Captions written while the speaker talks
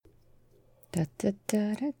Cordelia,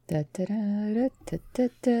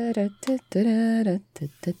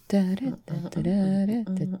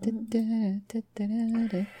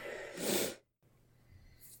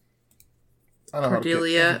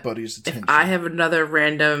 everybody's attention. if I have another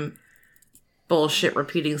random bullshit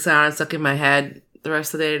repeating sound stuck in my head the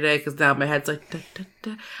rest of the day today, because now my head's like, da, da,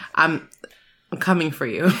 da, I'm coming for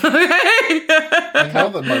you. I know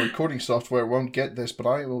that my recording software won't get this, but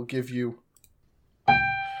I will give you...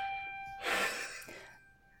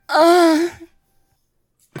 Oh,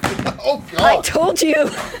 God. I told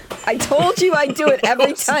you I'd do it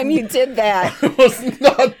every time you did that. I was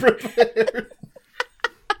not prepared.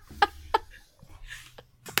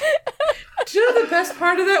 Do you know what the best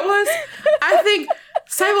part of that was? I think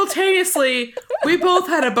simultaneously we both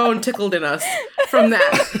had a bone tickled in us from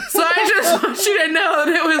that. So I just want you to know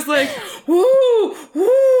that it was like, woo,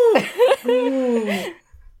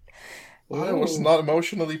 woo. I was not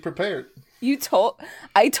emotionally prepared.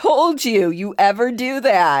 I told you ever do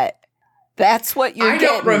that. That's what you're getting.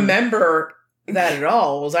 I don't remember that at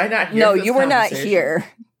all. Was I not here? No, for this you were not conversation? here.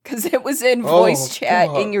 Because it was in voice chat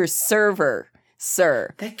in your server,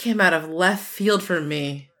 sir. That came out of left field for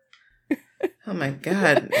me. Oh my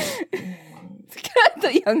God.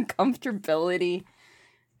 The uncomfortability.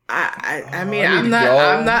 I mean, I'm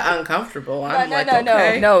not uncomfortable. I'm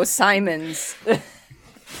No, Simon's.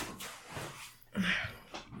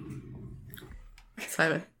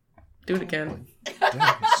 Simon, do it again.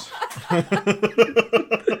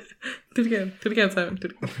 Do it again, Simon. Do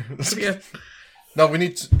it again. No, we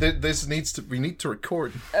need to, we need to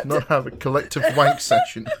record, not have a collective wank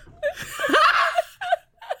session.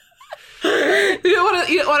 You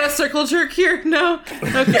don't want a circle jerk here? No?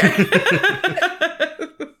 Okay.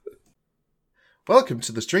 Welcome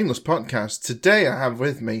to the Streamless Podcast. Today I have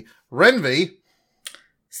with me Renvi.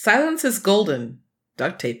 Silence is golden.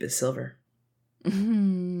 Duct tape is silver.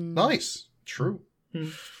 Nice. True.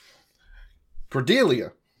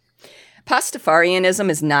 Cordelia. Pastafarianism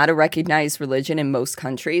is not a recognized religion in most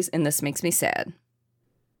countries, and this makes me sad.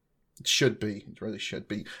 It should be. It really should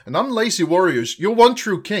be. And I'm Lazy Warriors. You're one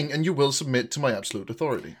true king, and you will submit to my absolute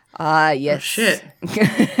authority. Ah, yes. Oh, shit.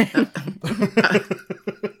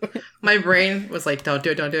 My brain was like, don't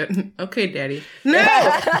do it. Okay, Daddy. No!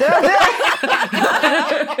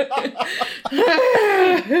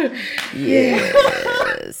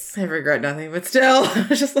 Yes. I regret nothing, but still, I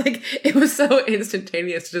was just like, it was so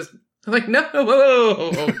instantaneous. I'm like, no,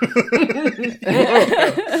 whoa.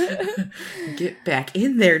 Get back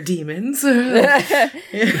in there, demons.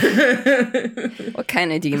 What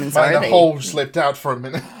kind of demons are The they? hole slipped out for a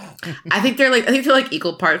minute. I think they're like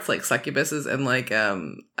equal parts like succubuses and like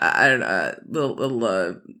I don't know,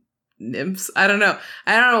 little nymphs. I don't know,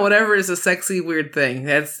 whatever is a sexy weird thing.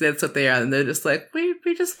 That's what they are, and they're just like we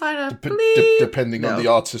just line up. Depending on the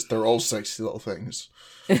artist, they're all sexy little things.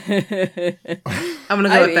 I'm gonna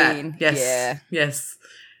go with that. Yes. Yeah. Yes.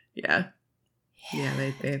 Yeah.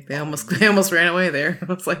 Yeah. They almost ran away there. I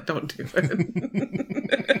was like, don't do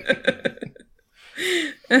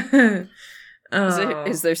it.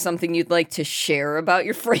 Is there something you'd like to share about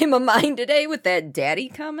your frame of mind today with that daddy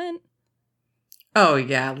comment? Oh,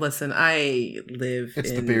 yeah. Listen, I live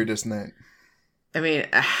It's the beard, isn't it? I mean,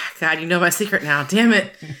 God, you know my secret now. Damn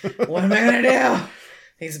it. What am I going to do?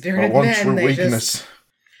 These bearded one men, true they weakness. just...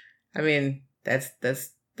 I mean, that's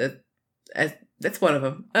one of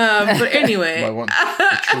them. But anyway. My one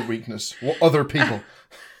true weakness. What other people?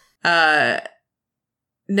 No,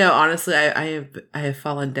 honestly, I have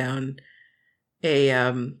fallen down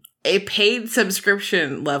a paid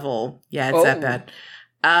subscription level. Yeah, it's that bad.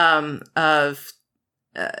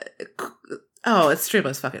 It's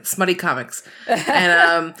Streamless, fuck it. Smutty Comics.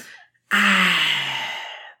 And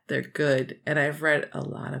they're good. And I've read a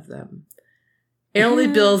lot of them. It only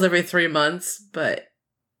bills every 3 months, but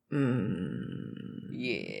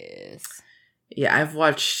Yes. Yeah, I've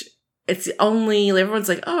watched. It's the only. Everyone's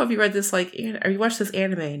like, "Oh, have you read this? Like, have you watched this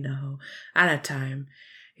anime?" No, I don't have time.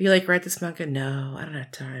 Have you read this manga? No, I don't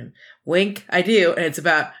have time. Wink, I do, and it's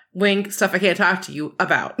about wink stuff I can't talk to you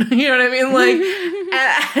about. You know what I mean? Like,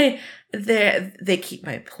 they keep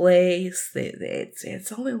my place.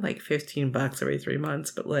 It's only like $15 every 3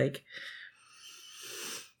 months, but like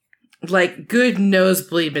good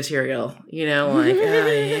nosebleed material, like, oh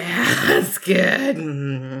yeah, that's good.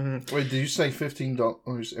 Wait, did you say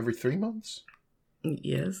 $15 every 3 months?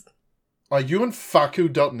 Yes. Are you on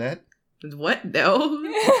Faku.net? What? No.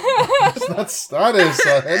 that is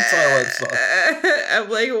a hentai website. I'm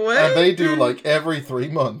like, what? And they do like every 3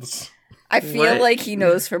 months. I feel like he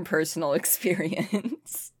knows from personal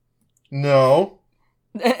experience. No.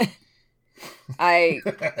 I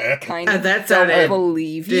kind of That don't sounded-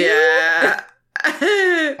 believe you. Yeah.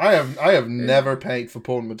 I have never paid for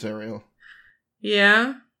porn material.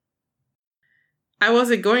 Yeah. I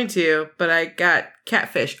wasn't going to, but I got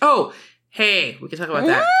catfish. Oh, hey, we can talk about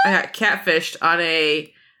that. I got catfished on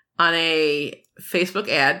a Facebook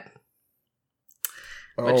ad,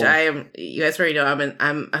 which I am. You guys already know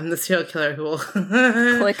I'm the serial killer who will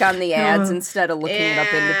Click on the ads instead of looking it up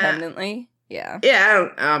Yeah. independently. Yeah. Yeah.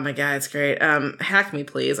 Oh my god, it's great. Hack me,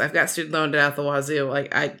 please. I've got student loan debt out the wazoo.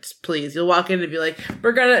 Like, please. You'll walk in and be like,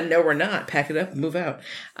 "We're gonna." No, we're not. Pack it up, and move out.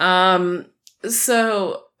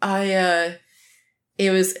 So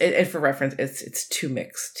it was, and for reference, it's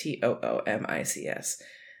Toomics, TOOMICS.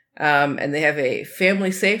 And they have a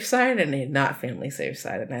family safe side and a not family safe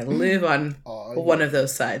side, and I live on one of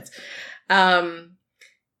those sides. And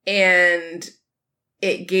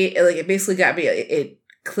it basically got me. It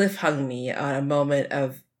cliffhung me on a moment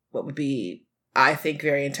of what would be, I think,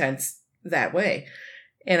 very intense that way.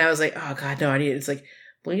 And I was like, oh god, no, I need it. It's like,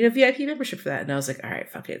 well, you need a VIP membership for that. And I was like, all right,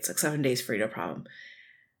 fuck it. It's like 7 days free, no problem.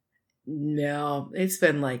 No, it's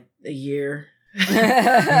been like a year.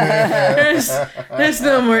 There's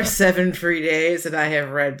no more 7 free days, and I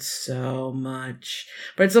have read so much.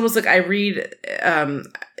 But it's almost like I read,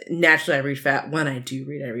 naturally I read fast. When I do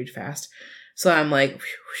read, I read fast. So I'm like,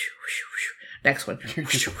 next one. You're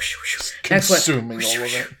just Next one. consuming all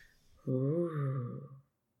of it. Ooh.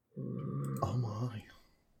 Oh my.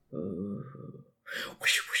 Ooh.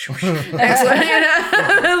 Next one.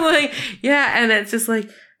 I'm like, yeah, and it's just like,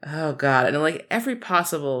 oh god, and like every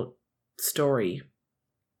possible story.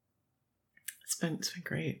 It's been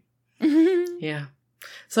great. Yeah.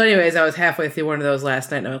 So anyways, I was halfway through one of those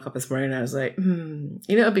last night, and I woke up this morning and I was like,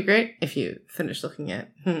 it'd be great if you finished looking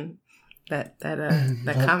at that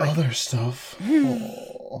comic. Other stuff.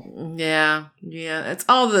 Oh. Yeah. It's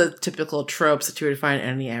all the typical tropes that you would find in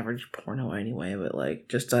any average porno anyway, but like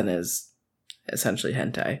just done as essentially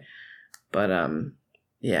hentai. But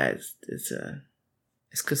yeah, it's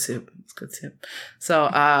good soup. It's good soup. So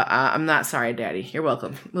I'm not sorry, Daddy. You're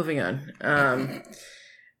welcome. Moving on.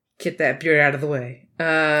 Get that beard out of the way.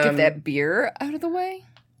 Get that beer out of the way?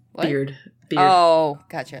 What? Beard. Oh,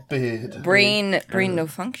 gotcha. Beard. Brain no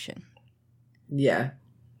function. Yeah.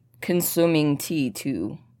 Consuming tea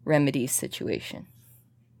to remedy situation.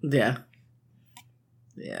 Yeah.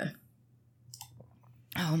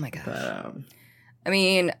 Oh my gosh. But I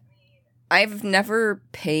mean, I've never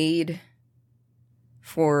paid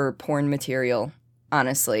for porn material,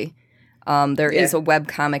 honestly. There is a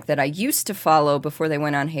webcomic that I used to follow before they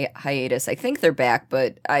went on hiatus. I think they're back,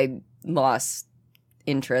 but I lost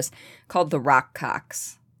interest, called The Rock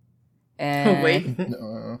Cocks. And wait.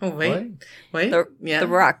 The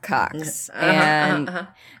Rock Cocks. And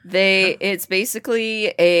it's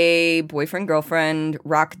basically a boyfriend-girlfriend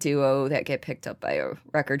rock duo that get picked up by a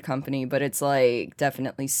record company, but it's like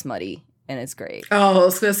definitely smutty. And it's great. Oh, I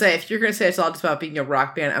was going to say, if you're going to say it's all just about being a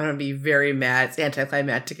rock band, I'm going to be very mad. It's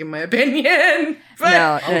anticlimactic in my opinion. But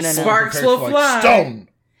No. sparks will fly. Stone.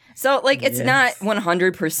 So, like, it's Yes. not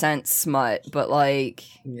 100% smut, but, like,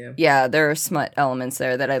 yeah, there are smut elements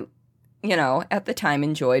there that I, at the time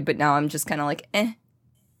enjoyed, but now I'm just kind of like, eh.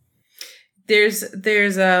 There is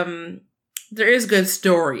good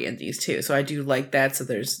story in these too, so I do like that. So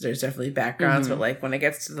there's definitely backgrounds, but like when it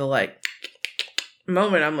gets to the like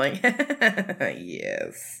moment, I'm like,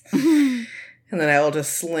 yes. And then I will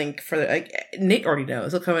just slink for like Nate already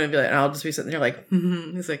knows. He'll come in and be like, and I'll just be sitting there like,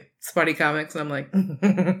 he's like Spuddy Comics, and I'm like,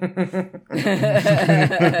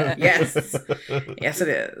 yes, it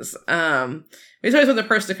is. It's always when the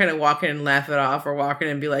person to kind of walk in and laugh it off, or walk in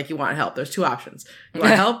and be like, you want help? There's 2 options: you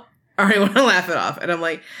want help, or you want to laugh it off. And I'm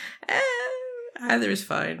like, either is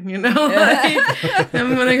fine, Like,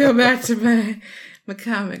 I'm gonna go back to my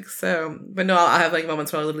comics. So, but no, I'll have like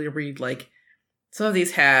moments where I literally read like some of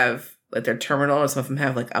these have like their terminal, and some of them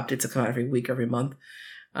have like updates that come out every week, every month.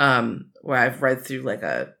 Where I've read through like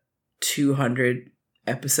a 200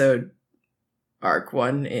 episode arc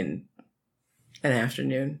one in an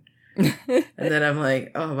afternoon, and then I'm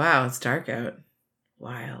like, oh wow, it's dark out,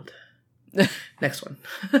 wild. Next one.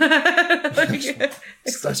 Let's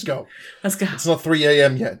go. It's not 3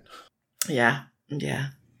 a.m. yet. Yeah.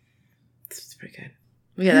 It's pretty good.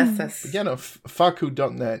 Yeah, that's But yeah, no,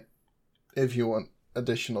 fuck.net if you want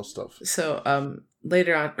additional stuff. so.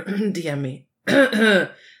 Later on, DM me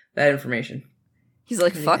that information. He's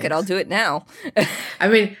like, fuck it, I'll do it now. I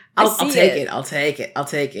mean, I'll see take it. it. I'll take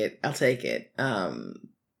it.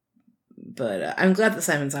 But I'm glad that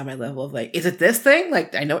Simon's on my level of like, is it this thing?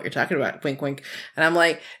 Like, I know what you're talking about. Wink, wink. And I'm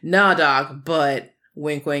like, nah, dog, but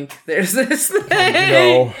Wink, wink. There's this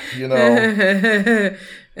thing. You know.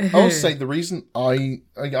 I will say the reason I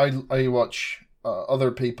watch other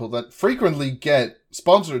people that frequently get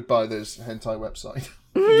sponsored by this hentai website.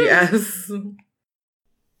 Yes.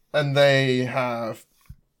 And they have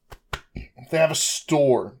a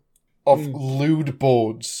store of lewd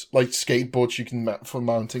boards, like skateboards you can for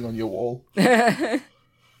mounting on your wall.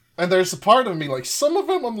 And there's a part of me, like, some of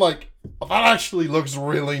them I'm like, oh, that actually looks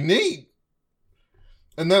really neat.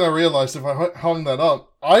 And then I realized if I hung that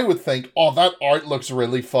up, I would think, oh, that art looks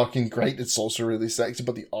really fucking great. It's also really sexy,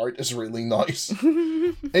 but the art is really nice.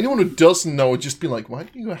 Anyone who doesn't know would just be like, why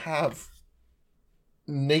do you have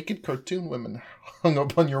naked cartoon women hung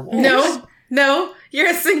up on your walls? No, you're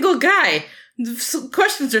a single guy.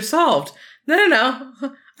 Questions are solved. No.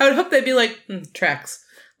 I would hope they'd be like, tracks.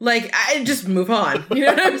 Like, I just move on. You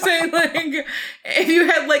know what I'm saying? Like, if you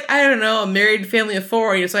had, like, I don't know, a married family of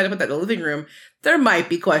 4 and you decided to put that in the living room, there might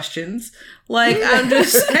be questions. Like, I'm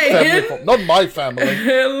just saying. Not my family.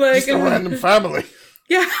 Like, just a random family.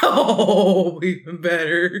 Yeah. Oh, even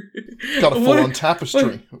better. Got a full-on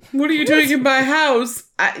tapestry. What are you doing in my house?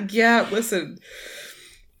 Yeah, listen.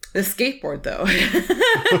 The skateboard, though.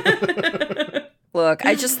 Look,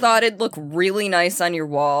 I just thought it'd look really nice on your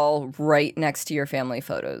wall right next to your family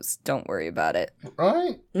photos. Don't worry about it.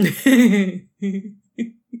 Right?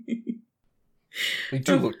 They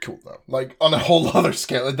do look cool, though. Like, on a whole other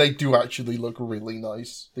scale, they do actually look really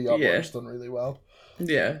nice. The artwork's done really well.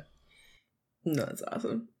 Yeah. No, that's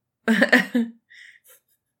awesome.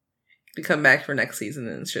 We come back for next season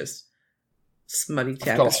and it's just smutty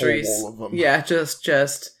tapestries. I've got a whole wall of them. Yeah, just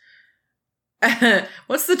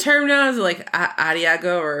what's the term now? Is it like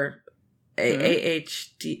Adiago or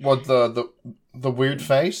AHD? What, the weird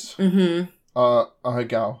face? Mm-hmm.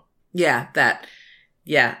 Ahegao. Yeah, that.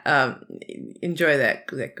 Yeah, enjoy that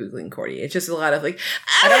Googling, Cordy. It's just a lot of like,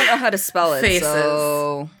 I don't know how to spell it, faces.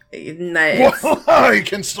 so... Nice. Well, I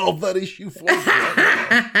can solve that issue for you.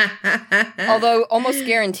 Although, almost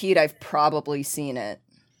guaranteed I've probably seen it.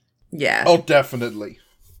 Yeah. Oh, definitely.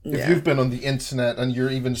 Yeah. If you've been on the internet and you're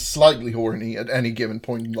even slightly horny at any given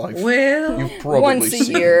point in life, well, you've probably once a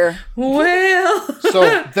seen year. it. Well.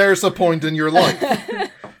 So, there's a point in your life.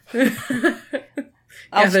 There's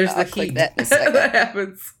the click heat that in a second. that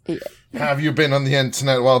happens. Yeah. Have you been on the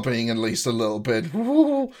internet while being at least a little bit?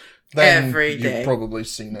 Then Every day. You've probably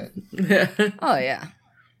seen it. Oh, yeah.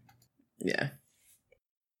 Yeah.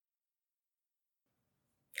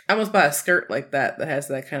 I almost bought a skirt like that has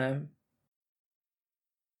that kind of...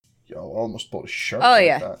 Yo, I almost bought a shirt Oh, like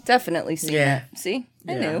yeah. that. Definitely seen it. See?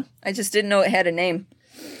 I knew. I just didn't know it had a name.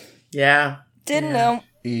 Yeah. Didn't know.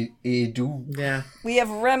 Edu. Yeah. We have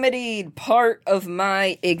remedied part of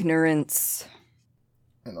my ignorance.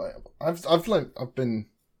 And I've been...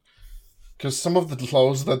 Because some of the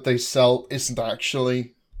clothes that they sell isn't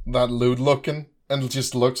actually that lewd looking, and it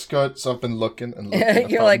just looks good, so I've been looking and looking.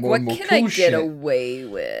 You're like, what more can cool I get shit. away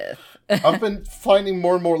with? I've been finding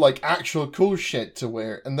more and more, like, actual cool shit to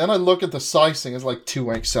wear, and then I look at the sizing, it's like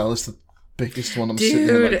 2XL is the biggest one. I'm sitting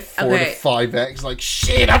at like 4 to 5X, like,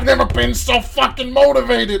 shit, I've never been so fucking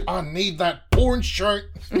motivated! I need that porn shirt!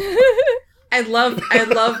 I love,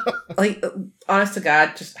 like, honest to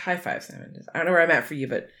God, just high five, Simon. I don't know where I'm at for you,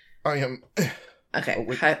 but... I am... Okay,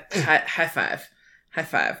 high five. High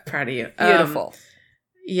five. Proud of you. Beautiful.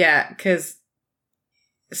 Yeah, because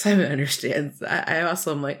Simon understands. I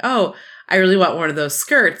also am like, oh, I really want one of those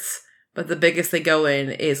skirts, but the biggest they go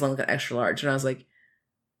in is like an extra large. And I was like,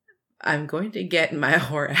 I'm going to get my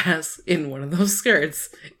whore ass in one of those skirts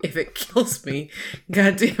if it kills me.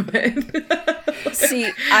 God damn it.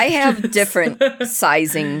 See, I have different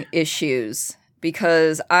sizing issues.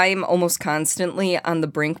 Because I'm almost constantly on the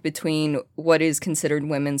brink between what is considered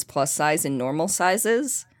women's plus size and normal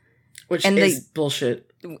sizes. Which is bullshit.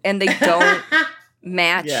 And they don't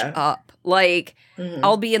match up. Like,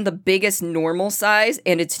 I'll be in the biggest normal size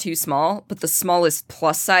and it's too small, but the smallest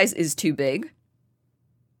plus size is too big.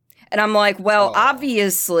 And I'm like, well,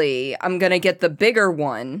 obviously, I'm going to get the bigger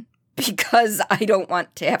one because I don't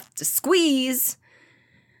want to have to squeeze.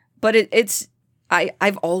 But it's...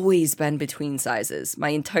 I've always been between sizes my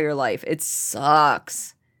entire life. It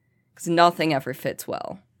sucks. Because nothing ever fits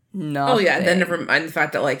well. Nothing. Oh, yeah. And then never mind the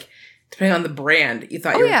fact that, like, depending on the brand, you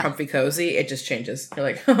thought you were comfy cozy, it just changes. You're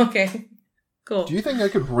like, okay, cool. Do you think I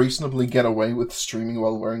could reasonably get away with streaming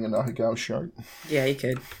while wearing an Ahegao shirt? Yeah, you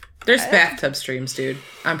could. There's bathtub streams, dude.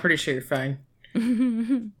 I'm pretty sure you're fine.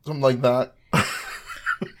 Something like that.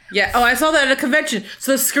 Yeah. Oh, I saw that at a convention.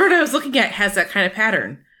 So the skirt I was looking at has that kind of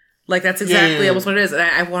pattern. Like, that's exactly almost what it is. And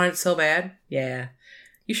I want it so bad. Yeah.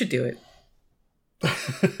 You should do it.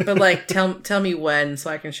 But like, tell me when so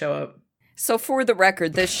I can show up. So for the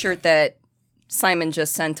record, this shirt that Simon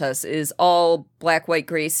just sent us is all black, white,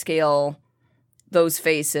 grayscale, those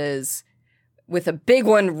faces, with a big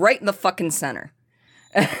one right in the fucking center.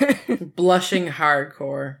 Blushing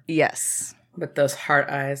hardcore. Yes. With those heart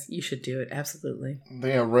eyes. You should do it, absolutely.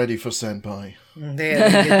 They are ready for Senpai. They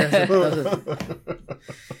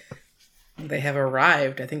have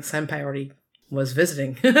arrived. I think Senpai already was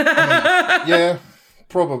visiting. Yeah,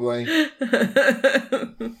 probably.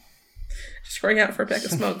 Just going out for a pack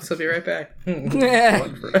of smokes. He'll be right back.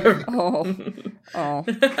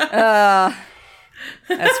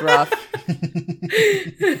 That's rough.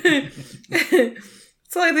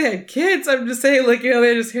 It's not like they had kids. I'm just saying, like, you know,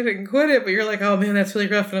 they just hit it and quit it. But you're like, oh man, that's really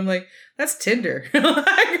rough. And I'm like, that's Tinder.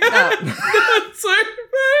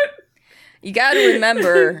 You got to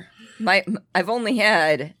remember, I've only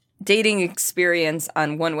had dating experience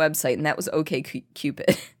on one website, and that was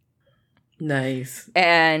OkCupid. Nice.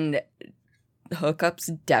 And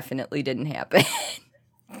hookups definitely didn't happen.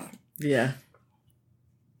 Yeah.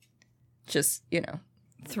 Just, you know,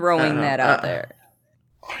 throwing that out there.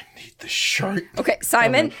 I need the shirt. Okay,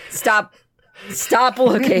 Simon, stop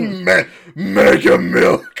looking. Mega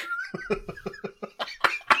Milk.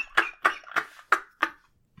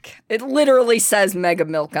 It literally says Mega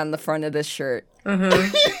Milk on the front of this shirt.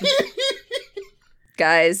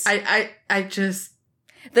 Guys. I just...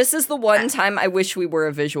 This is the one time I wish we were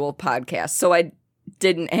a visual podcast, so I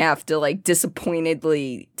didn't have to, like,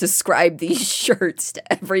 disappointedly describe these shirts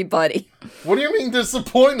to everybody. What do you mean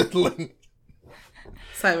disappointedly?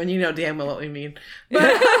 Simon, you know damn well what we mean. You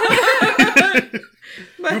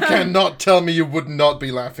cannot tell me you would not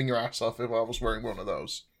be laughing your ass off if I was wearing one of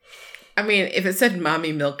those. I mean, if it said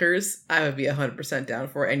Mommy Milkers, I would be 100% down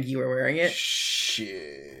for it, and you were wearing it.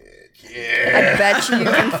 Shit. Yeah. I bet you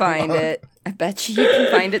can find it. I bet you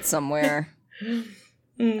can find it somewhere. I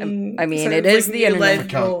mean, So it it's is like the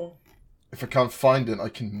internet. If I can't find it, I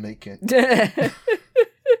can make it.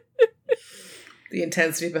 The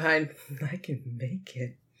intensity behind, I can make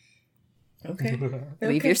it. Okay.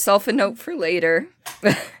 Leave yourself a note for later.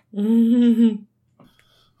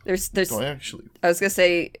 There's. Do I actually? I was gonna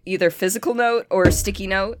say either physical note or sticky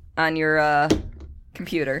note on your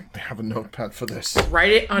computer. I have a notepad for this.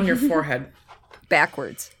 Write it on your forehead.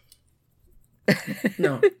 Backwards.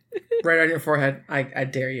 No. Right on your forehead. I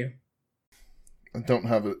dare you. I don't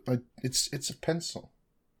have it. It's a pencil.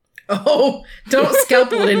 Oh, don't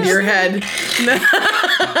scalpel it into your head. No.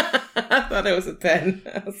 I thought it was a pen.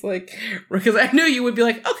 I was like, because I knew you would be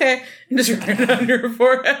like, okay, and just write it on your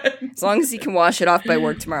forehead. As long as you can wash it off by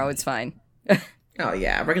work tomorrow, it's fine. Oh,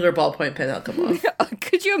 yeah. Regular ballpoint pen, that'll come off.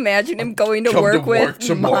 Could you imagine him going to work with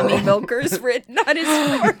Mommy Milkers written on his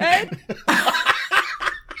forehead?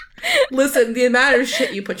 Listen, the amount of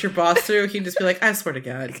shit you put your boss through, he'd just be like, I swear to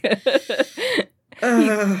God.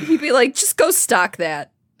 He'd be like, just go stock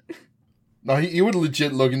that. No, he would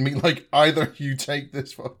legit look at me like, either you take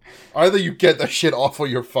this, either you get that shit off or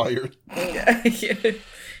you're fired. Yeah.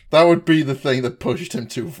 That would be the thing that pushed him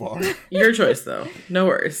too far. Your choice, though. No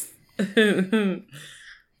worries. Big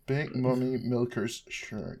Mommy Milkers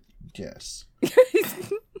shirt. Yes.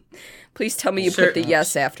 Please tell me you put the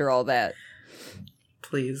yes after all that.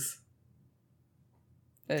 Please.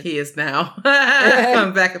 He is now.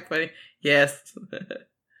 I'm back at putting yes.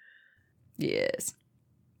 Yes.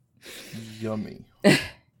 Yummy.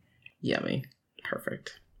 Yummy.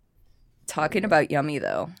 Perfect. Talking about yummy,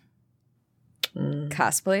 though.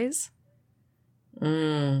 Cosplays?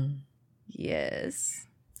 Yes.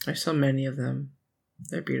 There's so many of them.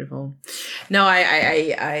 They're beautiful. No,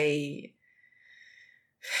 I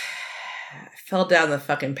fell down the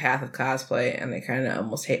fucking path of cosplay, and I kind of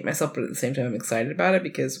almost hate myself, but at the same time I'm excited about it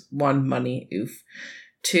because 1, money, oof.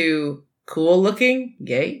 2, cool looking,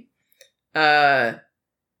 yay.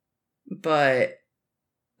 But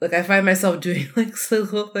like I find myself doing like silly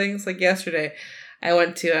little things. Like yesterday, I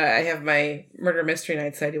went to I have my murder mystery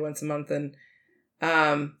nights I do once a month, and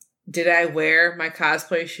did I wear my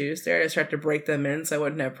cosplay shoes there? I just tried to break them in so I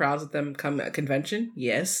wouldn't have problems with them come at convention.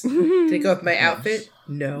 Yes. Did it go with my outfit?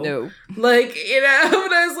 No. Like, you know,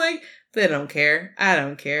 but I was like, they don't care. I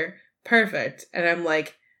don't care. Perfect. And I'm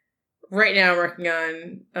like, right now I'm working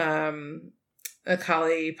on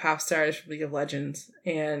Akali Pop Stars from League of Legends,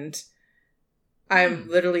 and I'm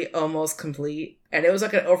literally almost complete. And it was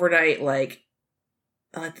like an overnight, like,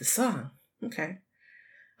 I like this song. Okay.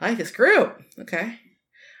 I like this group. Okay.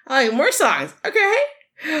 I like more songs. Okay.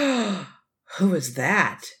 Who is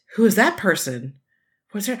that? Who is that person?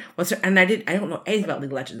 What's her? And I don't know anything about League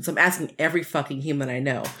of Legends. So I'm asking every fucking human I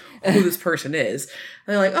know who this person is.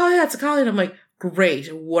 And they're like, oh yeah, it's Akali. And I'm like,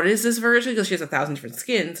 great. What is this version? Because she has 1,000 different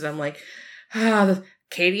skins. And I'm like, the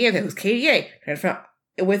KDA, that was KDA. And I found,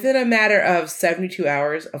 within a matter of 72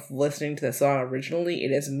 hours of listening to the song originally,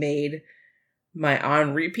 it has made my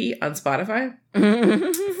on repeat on Spotify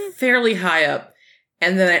fairly high up.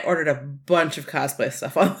 And then I ordered a bunch of cosplay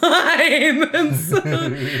stuff online. And so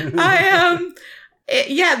I am...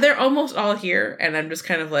 yeah, they're almost all here, and I'm just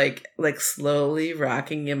kind of like slowly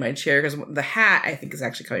rocking in my chair because the hat I think is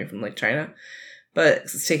actually coming from like China, but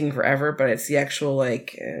it's taking forever. But it's the actual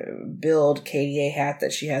like build KDA hat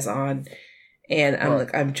that she has on, and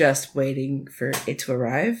I'm just waiting for it to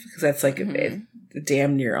arrive because that's like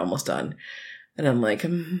damn near almost done, and I'm like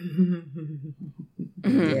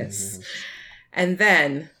yes, and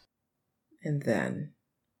then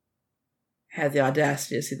had the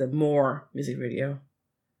audacity to see the More music video.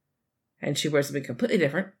 And she wears something completely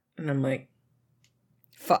different. And I'm like...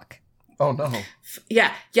 Fuck. Oh, no.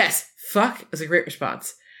 Yeah, yes. Fuck is a great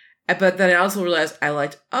response. But then I also realized I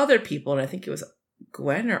liked other people. And I think it was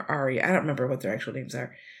Gwen or Ari. I don't remember what their actual names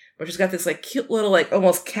are. But she's got this like cute little like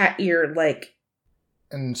almost cat ear like...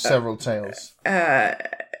 And several tails.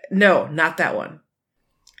 No, not that one.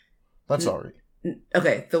 That's Ari.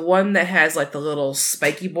 Okay, the one that has like the little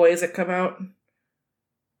spiky boys that come out.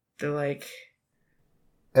 They're like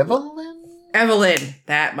Evelyn.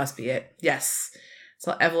 That must be it. Yes.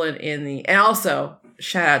 So Evelyn in the, and also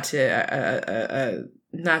shout out to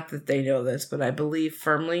not that they know this, but I believe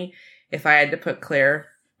firmly if I had to put Claire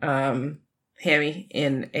Hammy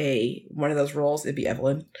in one of those roles, it'd be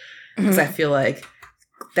Evelyn because I feel like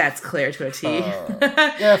that's Claire to a T.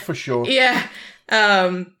 Yeah, for sure. Yeah.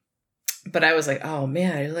 But I was like, oh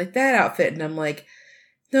man, I like that outfit. And I'm like,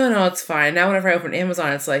 no, it's fine. Now whenever I open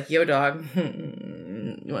Amazon, it's like, yo dog,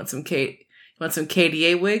 you want some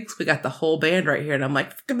KDA wigs? We got the whole band right here. And I'm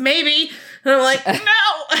like, maybe. And I'm like, no.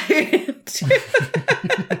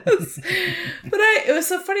 But it was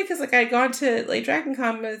so funny because like I'd gone to like Dragon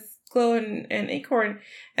Con with Glow and Acorn,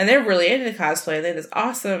 and they're really into cosplay. They had this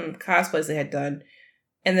awesome cosplays they had done.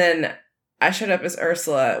 And then I showed up as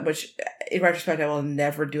Ursula, which in retrospect, I will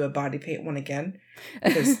never do a body paint one again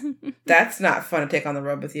because that's not fun to take on the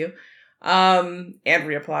road with you, and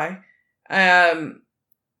reapply.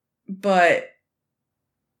 But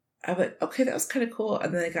I was like, okay, that was kind of cool.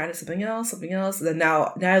 And then I got into something else. And then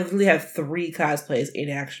now I literally have 3 cosplays in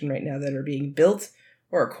action right now that are being built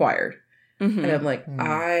or acquired. Mm-hmm. And I'm like,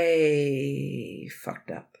 I fucked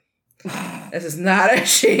up. This is not a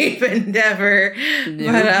cheap endeavor.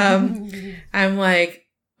 No. But I'm like,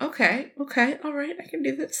 okay, all right, I can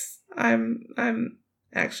do this. I'm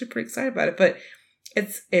actually pretty excited about it. But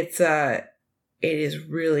it is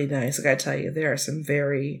really nice. I gotta tell you, there are some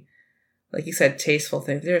very, like you said, tasteful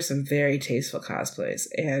things. There are some very tasteful cosplays.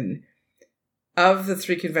 And of the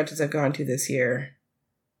 3 conventions I've gone to this year,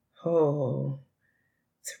 it's a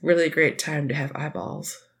really great time to have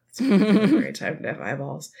eyeballs. It's a really great time to have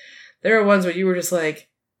eyeballs. There are ones where you were just like,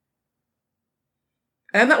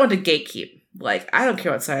 I'm not one to gatekeep. Like, I don't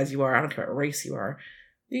care what size you are. I don't care what race you are.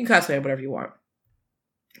 You can cosplay whatever you want.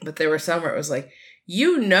 But there were some where it was like,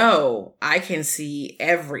 I can see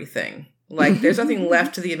everything. Like, there's nothing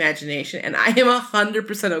left to the imagination. And I am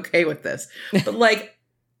 100% okay with this. But like,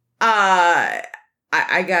 I'm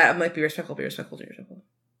like, be respectful.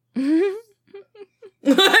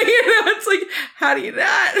 It's like, how do you not?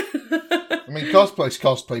 I mean, cosplay's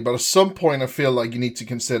cosplay, but at some point I feel like you need to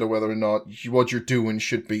consider whether or not what you're doing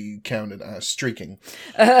should be counted as streaking.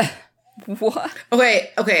 What?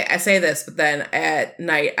 Okay, I say this, but then at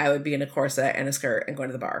night I would be in a corset and a skirt and going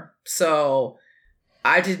to the bar. So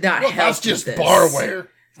I did not help that's just with this. Bar wear.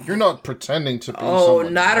 You're not pretending to be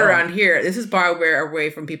someone not around here. This is bar wear away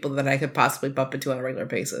from people that I could possibly bump into on a regular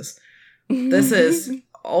basis. This is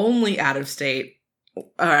only out of state.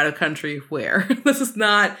 Or out of country where this is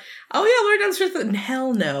not, we're down the street.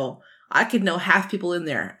 Hell no. I could know half people in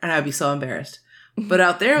there and I'd be so embarrassed. But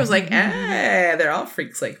out there, I was like, they're all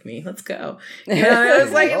freaks like me. Let's go. It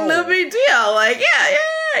was like, no big deal. Like,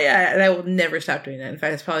 yeah. And I will never stop doing that. In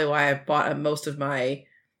fact, that's probably why I bought most of my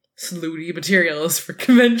slutty materials for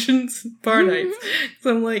conventions, bar nights.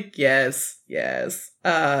 So I'm like, yes.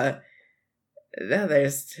 No,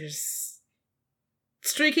 there's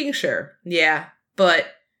streaking, sure. Yeah. But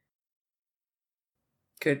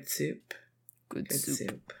good soup. Good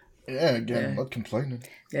soup. Yeah, again, I'm not complaining.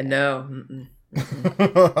 Yeah, no.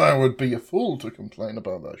 I would be a fool to complain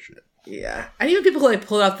about that shit. Yeah. And even people like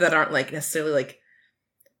pull out that aren't like necessarily like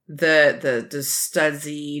the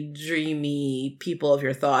studsy, dreamy people of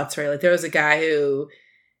your thoughts, right? Like there was a guy who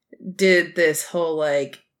did this whole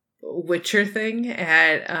like Witcher thing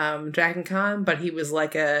at Dragon Con, but he was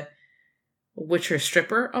like a Witcher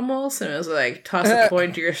stripper almost, and it was like toss a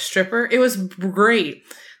coin to your stripper. It was great.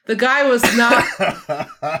 The guy was not.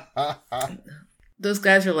 Those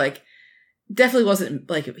guys are like definitely wasn't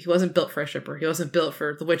like he wasn't built for a stripper. He wasn't built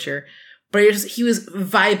for The Witcher, but he was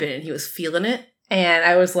vibing and he was feeling it. And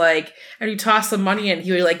I was like, and he tossed some money in,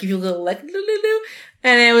 he would like give you a little like, and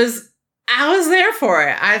I was there for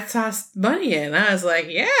it. I tossed money in. I was like,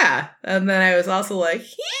 yeah. And then I was also like,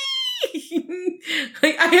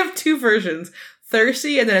 like I have two versions.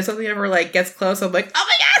 Thirsty, and then if something ever like gets close, I'm like, oh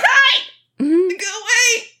my god, hi! Go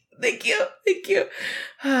away! Thank you.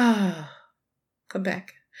 Come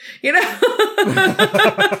back. You know?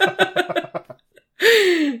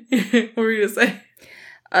 What were you gonna say?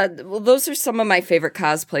 Well, those are some of my favorite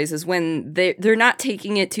cosplays, is when they're not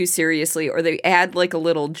taking it too seriously, or they add like a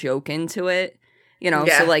little joke into it. You know,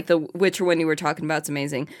 so like the Witcher one you were talking about is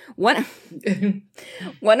amazing. One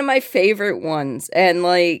of my favorite ones, and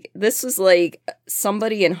like this was like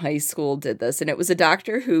somebody in high school did this, and it was a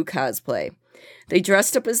Doctor Who cosplay. They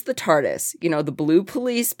dressed up as the TARDIS, you know, the blue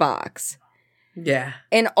police box. Yeah.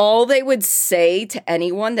 And all they would say to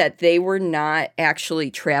anyone that they were not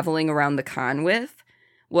actually traveling around the con with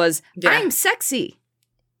was, I'm sexy.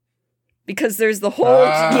 Because there's the whole,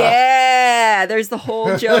 there's the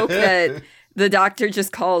whole joke that the Doctor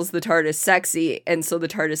just calls the TARDIS sexy, and so the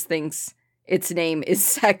TARDIS thinks its name is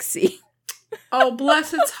sexy. Oh,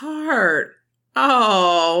 bless its heart.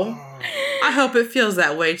 Oh, I hope it feels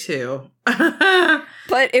that way too.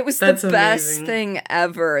 But it was That's the best amazing. thing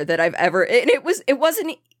ever that I've ever, and it was a,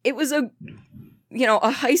 you know,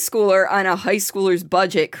 a high schooler on a high schooler's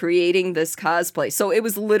budget creating this cosplay. So it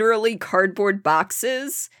was literally cardboard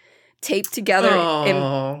boxes taped together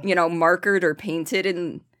and, you know, markered or painted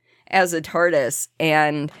in as a TARDIS,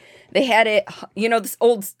 and they had it, you know, this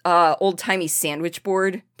old-timey sandwich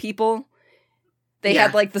board people. They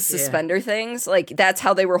had like the suspender things, like that's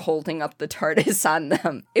how they were holding up the TARDIS on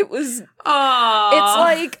them. It was, it's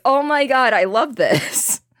like, oh my god, I love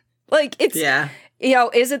this. Like it's, you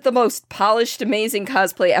know, is it the most polished, amazing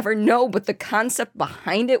cosplay ever? No, but the concept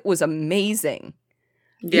behind it was amazing.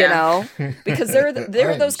 You know, because there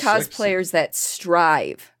are those cosplayers that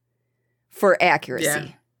strive for accuracy. Yeah.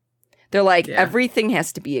 They're like, everything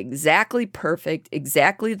has to be exactly perfect,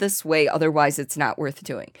 exactly this way, otherwise it's not worth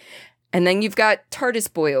doing. And then you've got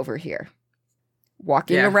TARDIS Boy over here,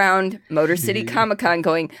 walking around Motor City Comic Con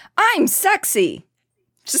going, I'm sexy!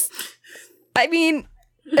 Just, I mean...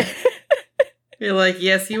 You're like,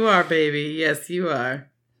 yes, you are, baby. Yes, you are.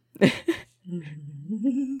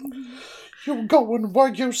 You're going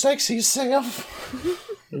where you sexy self.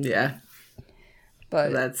 Yeah.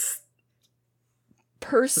 But that's...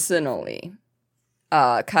 Personally,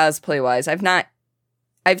 cosplay-wise, I've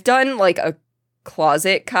done, like, a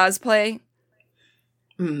closet cosplay,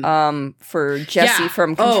 for Jessie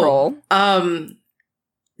from Control. I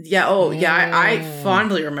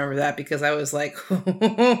fondly remember that because I was like,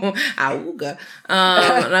 auga.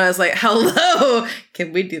 And I was like, hello,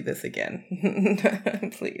 can we do this again?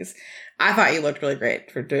 Please. I thought you looked really great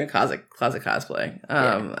for doing closet cosplay.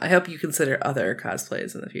 I hope you consider other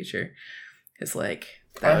cosplays in the future. It's like,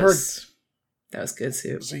 that was good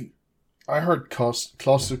too. See, I heard closet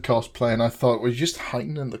cosplay and I thought, were you just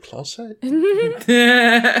hiding in the closet? Like,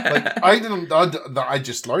 I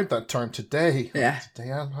just learned that term today. Yeah.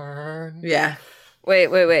 Today I learned. Yeah.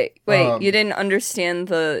 Wait. You didn't understand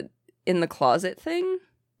the in the closet thing?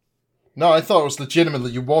 No, I thought it was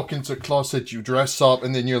legitimately, you walk into a closet, you dress up,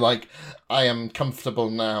 and then you're like, I am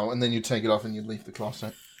comfortable now, and then you take it off and you leave the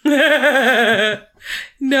closet. No,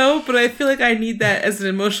 but I feel like I need that as an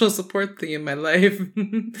emotional support thing in my life.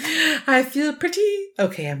 I feel pretty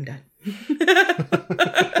okay. I'm done.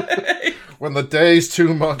 When the day's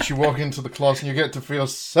too much, you walk into the closet and you get to feel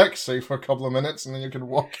sexy for a couple of minutes, and then you can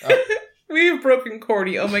walk out. We've broken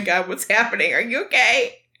Cordy. Oh my god, what's happening? Are you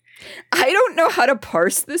okay? I don't know how to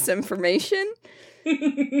parse this information.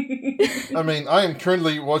 I mean, I am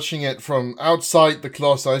currently watching it from outside the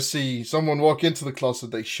closet. I see someone walk into the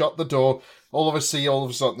closet, they shut the door, all of a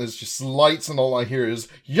sudden there's just lights, and all I hear is,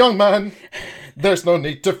 young man, there's no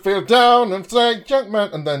need to feel down, and say, young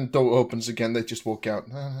man, and then door opens again, they just walk out.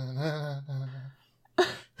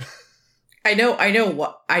 I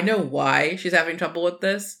know why she's having trouble with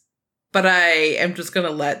this, but I am just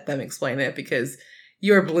gonna let them explain it because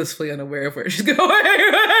you're blissfully unaware of where she's going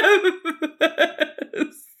with this.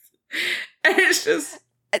 And it's just,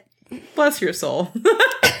 bless your soul.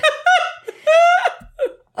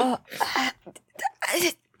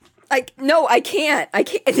 No, I can't.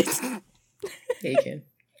 Yeah, you can.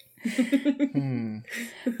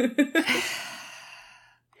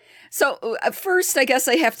 So first, I guess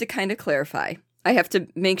I have to kind of clarify. I have to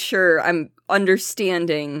make sure I'm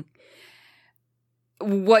understanding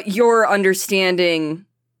what your understanding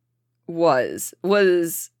was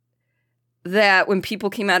that when people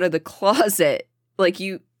came out of the closet, like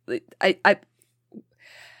I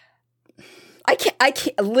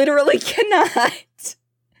literally cannot.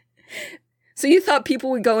 So you thought people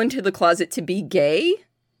would go into the closet to be gay?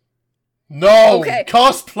 No, Okay.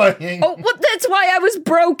 cosplaying. Oh, well, that's why I was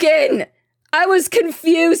broken. I was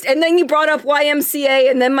confused, and then you brought up YMCA,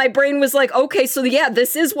 and then my brain was like, okay, so yeah,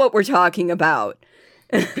 this is what we're talking about.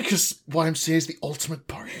 Because YMCA is the ultimate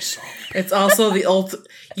party song. It's also the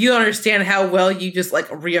you understand how well you just like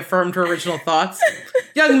reaffirmed her original thoughts,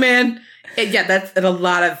 young man. Yeah, that's and a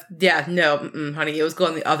lot of honey, it was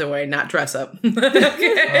going the other way, not dress up.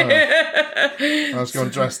 I was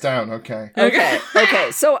going dress down. Okay. Okay.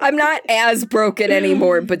 So I'm not as broken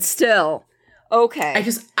anymore, but still, okay.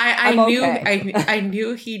 I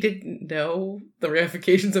knew he didn't know the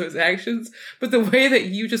ramifications of his actions, but the way that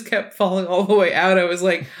you just kept falling all the way out, I was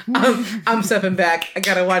like, I'm stepping back. I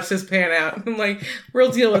gotta watch this pan out. I'm like,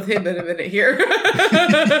 we'll deal with him in a minute here.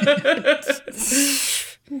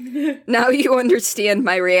 Now you understand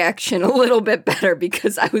my reaction a little bit better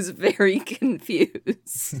because I was very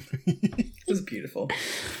confused. It was beautiful.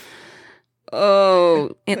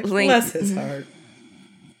 Oh, bless his heart.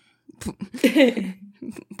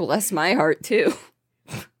 Bless my heart too.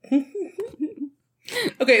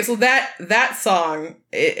 Okay, so that song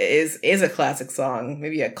is a classic song,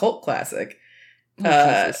 maybe a cult classic.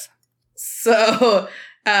 So,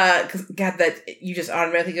 because God, that you just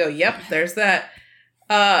automatically go, yep, there's that.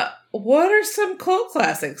 What are some cult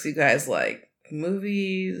classics you guys like?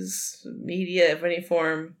 Movies, media of any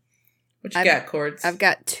form? What you got, Cords? I've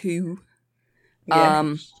got two.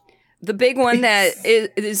 Yeah. The big one that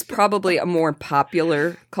is probably a more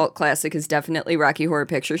popular cult classic is definitely Rocky Horror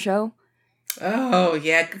Picture Show. Oh,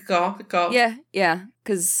 yeah, good call. Yeah,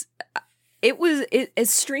 because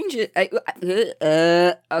it's strange. Okay,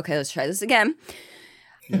 let's try this again.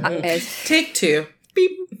 Take two.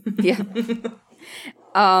 Beep. Yeah.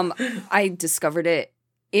 I discovered it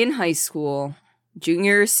in high school,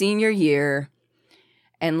 senior year,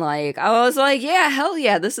 and like I was like, yeah, hell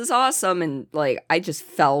yeah, this is awesome, and like I just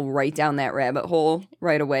fell right down that rabbit hole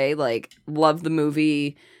right away. Like, loved the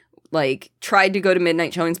movie. Like, tried to go to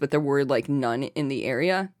midnight showings, but there were like none in the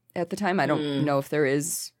area at the time. I don't know if there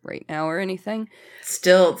is right now or anything.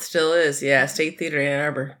 Still is, yeah. State Theater in Ann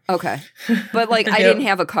Arbor. Okay, but like I didn't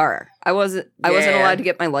have a car. I wasn't allowed to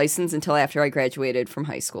get my license until after I graduated from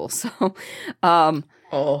high school. So,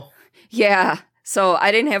 yeah. So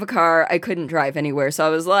I didn't have a car. I couldn't drive anywhere. So I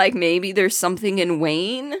was like, maybe there's something in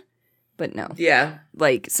Wayne, but no. Yeah,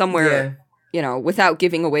 like somewhere, without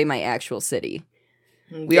giving away my actual city.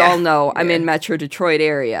 We all know I'm in Metro Detroit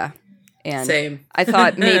area. And same. I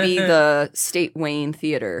thought maybe the State Wayne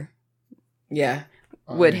Theater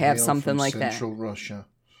would have something like Central that. Russia.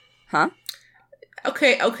 Huh?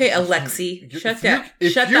 Okay, Alexi. Shut up.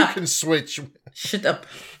 If you can switch. Shut up.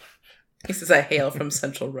 He says, I hail from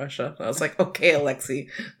Central Russia. I was like, okay, Alexi.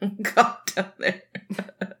 Calm down there.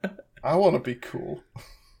 I want to be cool.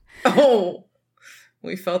 Oh.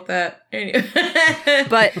 We felt that. Anyway.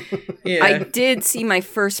 But I did see my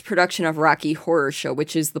first production of Rocky Horror Show,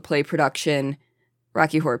 which is the play production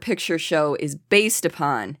Rocky Horror Picture Show is based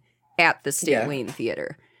upon at the State Wayne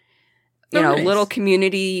Theater. Nice. Little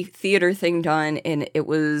community theater thing done, and it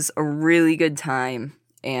was a really good time.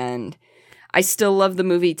 And I still love the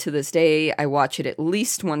movie to this day. I watch it at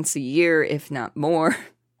least once a year, if not more.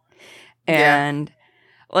 And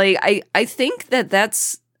I think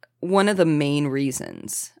that's one of the main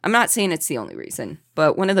reasons. I'm not saying it's the only reason,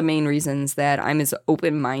 but one of the main reasons that I'm as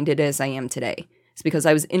open-minded as I am today is because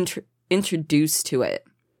I was introduced to it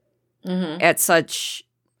at such,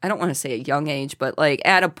 I don't want to say a young age, but like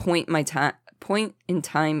at a point in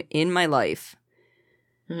time in my life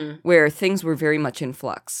where things were very much in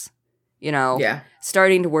flux.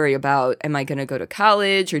 Starting to worry about, am I going to go to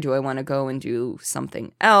college or do I want to go and do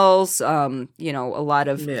something else? A lot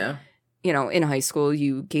of in high school,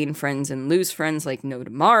 you gain friends and lose friends like no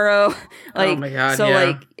tomorrow. Oh my God, so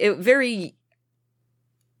like it very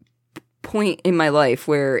point in my life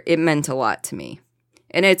where it meant a lot to me.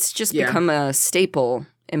 And it's just become a staple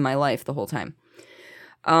in my life the whole time.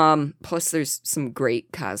 Plus there's some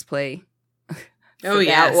great cosplay.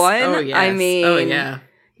 That one. Oh, yes. I mean, oh, yeah.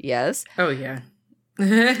 Yes. Oh, yeah.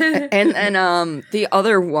 and the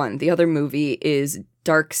other movie is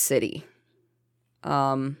Dark City.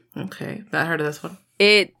 Okay, I heard of this one.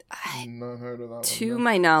 I've not heard of that to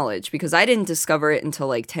my knowledge, because I didn't discover it until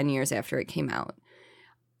like 10 years after it came out.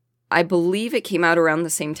 I believe it came out around the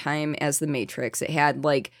same time as The Matrix. It had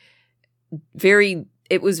like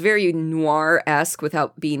it was very noir-esque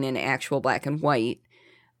without being in actual black and white.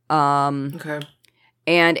 Okay.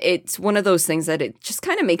 And it's one of those things that it just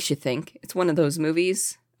kind of makes you think. It's one of those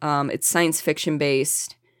movies. It's science fiction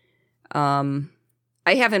based.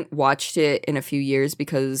 I haven't watched it in a few years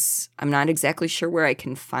because I'm not exactly sure where I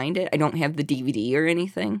can find it. I don't have the DVD or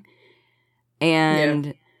anything.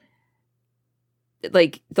 And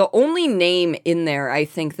like the only name in there I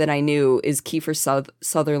think that I knew is Kiefer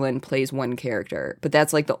Sutherland plays one character, but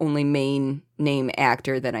that's like the only main name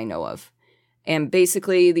actor that I know of. And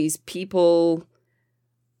basically these people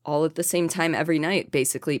all at the same time every night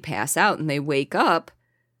basically pass out and they wake up,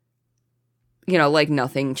 you know, like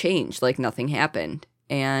nothing changed, like nothing happened.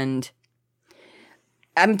 And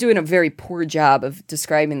I'm doing a very poor job of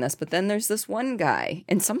describing this, but then there's this one guy,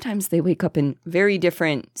 and sometimes they wake up in very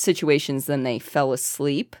different situations than they fell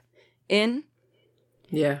asleep in.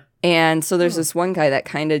 Yeah. And so there's this one guy that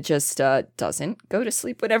kind of just doesn't go to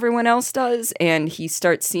sleep when everyone else does, and he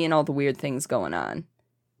starts seeing all the weird things going on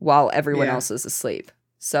while everyone else is asleep.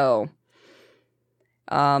 So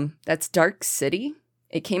that's Dark City.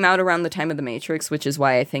 It came out around the time of The Matrix, which is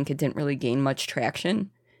why I think it didn't really gain much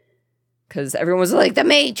traction. Because everyone was like, The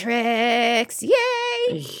Matrix!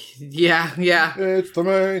 Yay! Yeah. It's The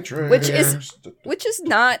Matrix. Which is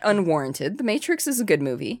not unwarranted. The Matrix is a good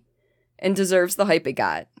movie and deserves the hype it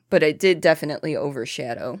got. But it did definitely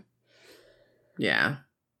overshadow. Yeah.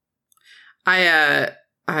 I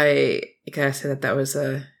gotta say that was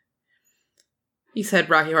you said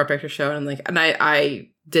Rocky Horror Picture Show, and I'm like, and I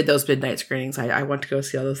did those midnight screenings. I went to go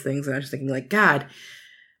see all those things, and I was just thinking, like, God,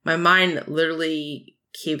 my mind literally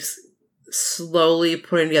keeps slowly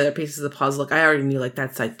putting together pieces of the puzzle. Like, I already knew, like,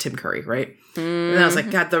 that's like Tim Curry, right? Mm-hmm. And I was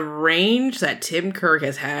like, God, the range that Tim Curry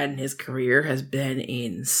has had in his career has been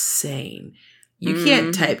insane. You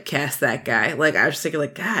can't typecast that guy. Like, I was just thinking,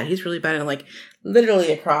 like, God, he's really been in, like,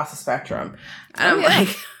 literally across the spectrum. And I'm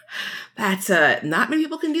like, that's not many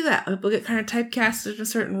people can do that. People get kind of typecasted in a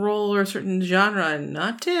certain role or a certain genre, and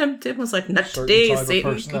not Tim. Tim was like, not today,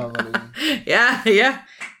 Satan. yeah.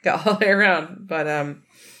 Got all the way around. But I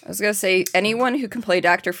was gonna say, anyone who can play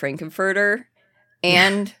Dr. Frankenfurter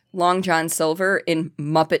and Long John Silver in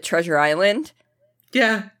Muppet Treasure Island.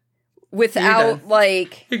 Yeah. Without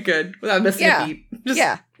you're good. Without missing a beat.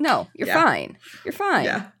 You're fine. You're fine.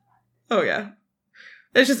 Yeah. Oh yeah.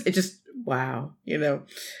 It's just wow, you know.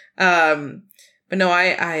 But no, I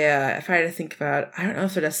if I had to think about, I don't know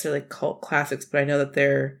if they're necessarily cult classics, but I know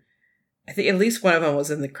that I think at least one of them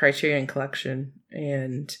was in the Criterion Collection,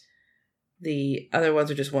 and the other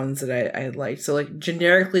ones are just ones that I liked. So like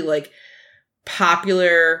generically like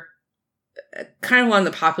popular, kind of along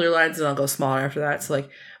the popular lines, and I'll go smaller after that. So like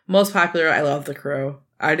most popular, I love The Crow.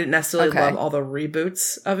 I didn't necessarily love all the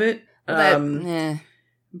reboots of it.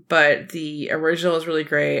 But the original was really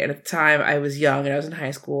great. And at the time I was young and I was in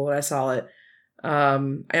high school and I saw it. I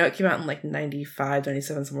know it came out in like 95,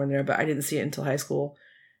 97, somewhere in there, but I didn't see it until high school.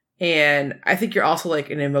 And I think you're also like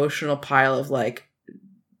an emotional pile of like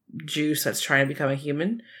juice that's trying to become a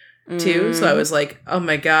human too. So I was like, oh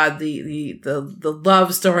my God, the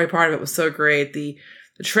love story part of it was so great. The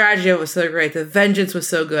tragedy of it was so great. The vengeance was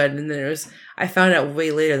so good. And then I found out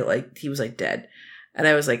way later that like he was like dead. And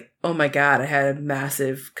I was like, oh my God, I had a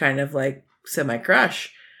massive kind of like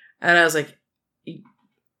semi-crush. And I was like,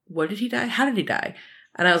 what did he die? How did he die?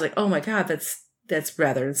 And I was like, oh my God, that's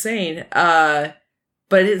rather insane. But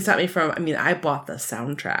it didn't stop me from, I bought the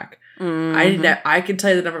soundtrack. Mm-hmm. I can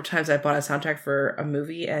tell you the number of times I bought a soundtrack for a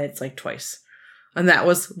movie, and it's like twice. And that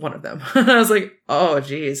was one of them. I was like, oh,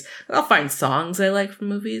 geez. I'll find songs I like from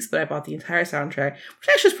movies, but I bought the entire soundtrack, which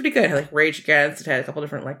actually was pretty good. It had like Rage Against. It had a couple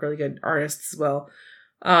different like really good artists as well.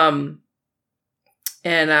 And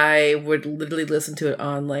I would literally listen to it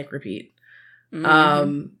on like repeat.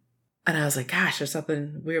 Mm-hmm. And I was like, gosh, there's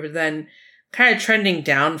something weird. But then kind of trending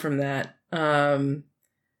down from that, I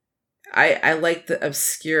like the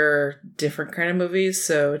obscure, different kind of movies.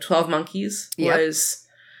 So 12 Monkeys was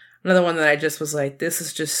another one that I just was like, this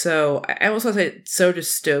is just so, I almost want to say so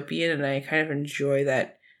dystopian, and I kind of enjoy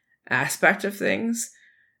that aspect of things.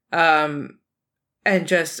 And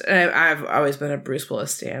I've always been a Bruce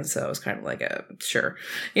Willis stan, so it was kind of like sure,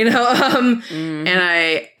 you know? And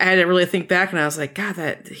I had to really think back, and I was like, God,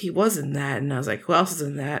 that he was in that. And I was like, who else is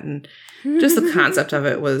in that? And just the concept of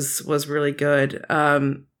it was really good.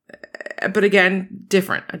 But again,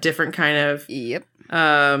 a different kind of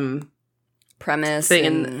premise thing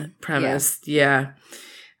in premise. Yeah.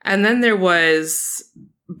 And then there was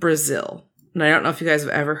Brazil. And I don't know if you guys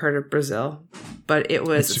have ever heard of Brazil, but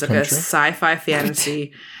it's like a sci-fi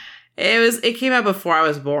fantasy. It came out before I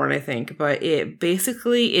was born, I think, but it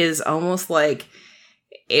basically is almost like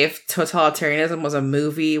if totalitarianism was a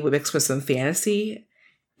movie mixed with some fantasy.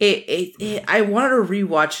 I wanted to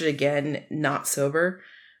rewatch it again, not sober,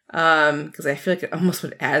 because I feel like it almost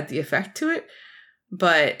would add the effect to it.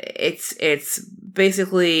 But it's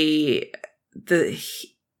basically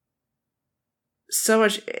so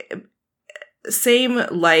much same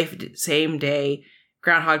life, same day,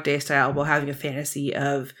 Groundhog Day style, while having a fantasy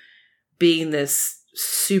of being this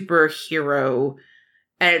superhero,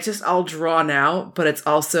 and it's just all drawn out. But it's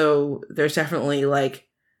also, there's definitely like,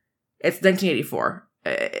 it's 1984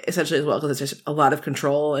 essentially as well, because it's just a lot of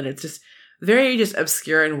control, and it's just very just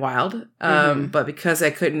obscure and wild. But because I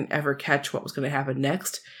couldn't ever catch what was going to happen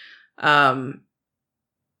next,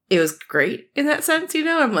 it was great in that sense.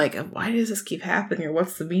 I'm like, why does this keep happening, or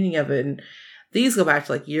what's the meaning of it? And these go back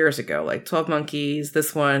to like years ago, like 12 Monkeys.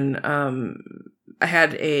 This one, I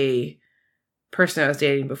had a person I was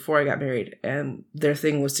dating before I got married, and their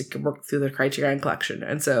thing was to work through the Criterion Collection.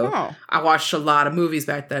 And so I watched a lot of movies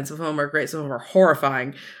back then. Some of them were great. Some of them were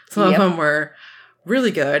horrifying. Some of them were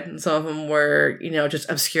really good. And some of them were, just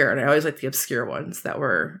obscure. And I always liked the obscure ones that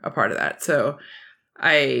were a part of that. So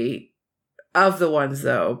of the ones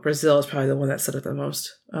though, Brazil is probably the one that stood out the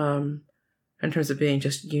most, in terms of being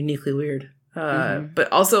just uniquely weird. But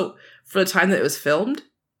also for the time that it was filmed,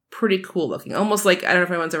 pretty cool looking. Almost like, I don't know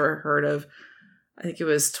if anyone's ever heard of, I think it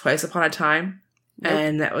was Twice Upon a Time. Nope.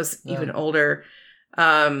 And that was even older.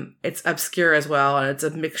 It's obscure as well. And it's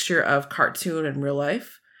a mixture of cartoon and real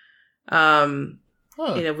life. In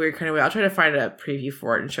a weird kind of way. I'll try to find a preview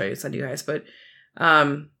for it and send you guys. But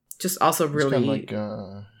just also really... It's kind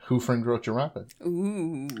of like Who Framed Roger Rabbit.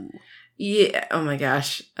 Ooh. Yeah. Oh my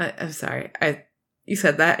gosh. I'm sorry. You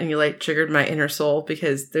said that and you like triggered my inner soul,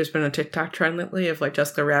 because there's been a TikTok trend lately of like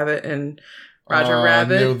Jessica Rabbit and Roger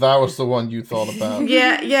Rabbit. I knew that was the one you thought about.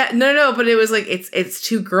 Yeah. No. But it was like, it's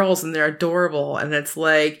two girls and they're adorable. And it's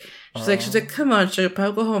like, she's like, come on, Sugar,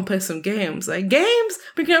 I'll go home and play some games. Like, games?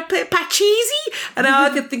 We're going to play Parcheesi? And all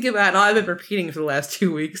I could think about, and all I've been repeating for the last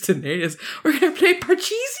 2 weeks to Nate is, we're going to play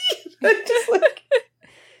Parcheesi?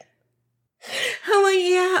 I'm like,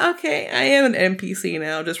 yeah, okay. I am an NPC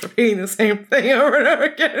now, just repeating the same thing over and over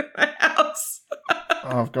again in my house.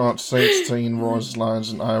 I've got 16 voice lines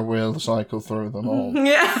and I will cycle through them all.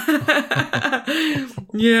 Yeah.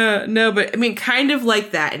 Yeah, no, but I mean, kind of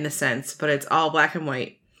like that in a sense, but it's all black and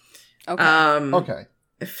white. Okay. Okay.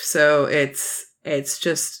 So it's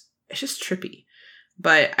just trippy.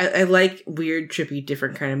 But I like weird, trippy,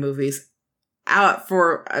 different kind of movies out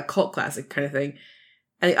for a cult classic kind of thing.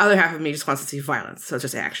 And the other half of me just wants to see violence, so it's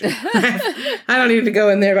just action. I don't need to go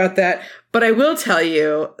in there about that. But I will tell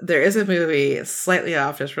you, there is a movie, slightly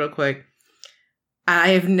off, just real quick. I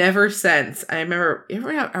have never since, I remember,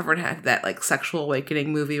 everyone had that like sexual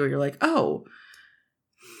awakening movie where you're like, oh,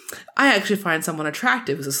 I actually find someone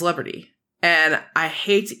attractive as a celebrity. And I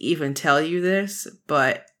hate to even tell you this,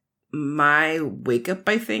 but my wake up,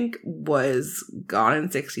 I think, was Gone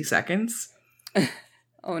in 60 Seconds.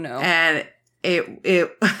 Oh no. And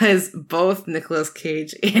it was both Nicolas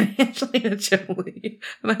Cage and Angelina Jolie.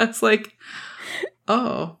 And I was like,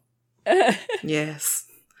 oh, yes.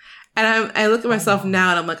 And I look at myself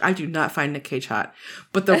now and I'm like, I do not find Nick Cage hot.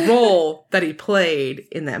 But the role that he played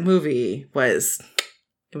in that movie was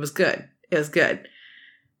good. It was good.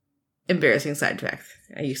 Embarrassing side fact.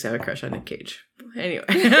 I used to have a crush on Nick Cage. Anyway.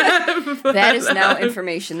 That is now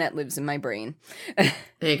information that lives in my brain. There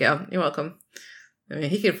you go. You're welcome. I mean,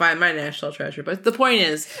 he can find my national treasure, but the point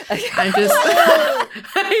is, I just,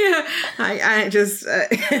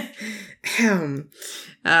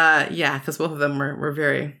 yeah, because both of them were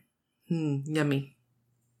very yummy.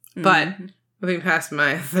 Mm-hmm. But moving past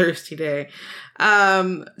my thirsty day,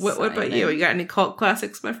 what about you? You got any cult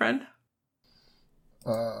classics, my friend?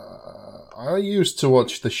 I used to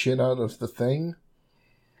watch the shit out of The Thing.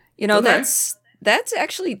 Okay. That's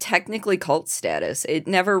actually technically cult status. It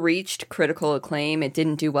never reached critical acclaim. It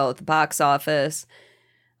didn't do well at the box office.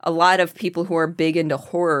 A lot of people who are big into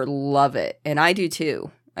horror love it, and I do too.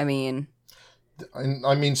 I mean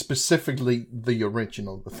specifically the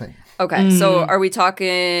original The Thing. Okay, so are we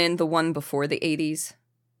talking the one before the 80s?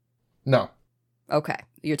 No. Okay,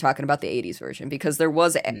 you're talking about the 80s version, because there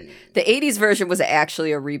was the 80s version was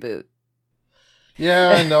actually a reboot.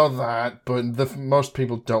 Yeah, I know that, but most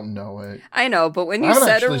people don't know it. I know, but when you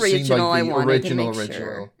said original, I wanted to make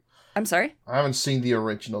sure. I'm sorry? I haven't seen the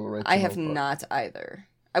original. I have not either.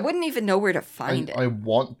 I wouldn't even know where to find it. I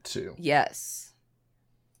want to. Yes.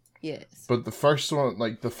 But the first one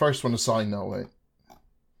is I Know It.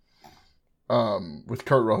 With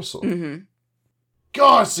Kurt Russell. Mm-hmm.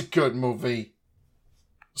 God, it's a good movie.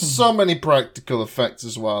 So many practical effects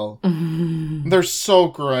as well. They're so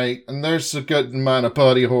great, and there's a good amount of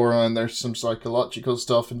body horror, and there's some psychological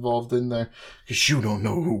stuff involved in there. Because you don't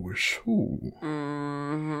know who is who.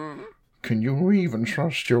 Can you even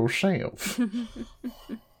trust yourself?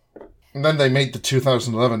 And then they made the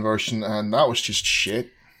 2011 version, and that was just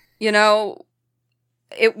shit. You know,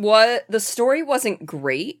 the story wasn't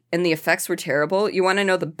great, and the effects were terrible. You want to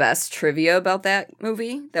know the best trivia about that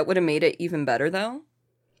movie? That would have made it even better, though?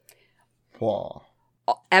 Wow.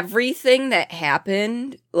 Everything that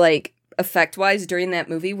happened, like, effect-wise during that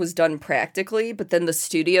movie was done practically, but then the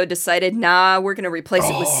studio decided, nah, we're going to replace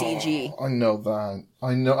it with CG. I know that.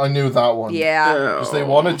 I knew that one. Yeah. Because they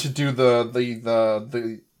wanted to do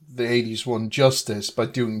the 80s one justice by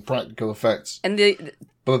doing practical effects. And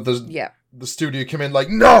but the studio came in like,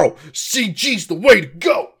 no! CG's the way to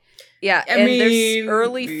go! Yeah, there's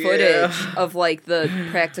early footage of, like, the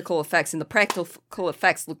practical effects, and the practical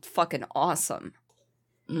effects looked fucking awesome.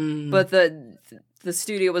 But the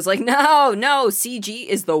studio was like, no, CG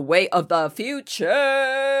is the way of the future!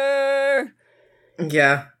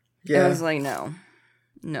 Yeah. And I was like, no.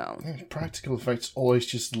 Practical effects always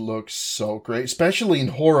just look so great, especially in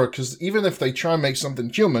horror, because even if they try and make something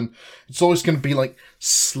human, it's always going to be, like,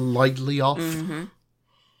 slightly off. Mm-hmm.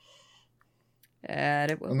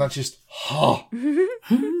 And that's just,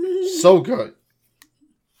 so good.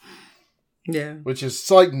 Yeah. Which is,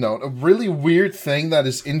 side note, a really weird thing that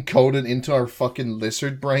is encoded into our fucking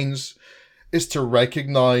lizard brains is to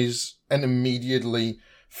recognize and immediately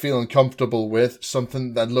feel uncomfortable with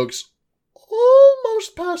something that looks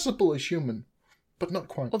almost passable as human, but not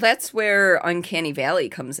quite. Well, that's where Uncanny Valley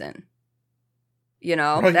comes in. You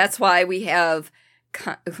know, right. That's why we have,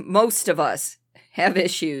 most of us have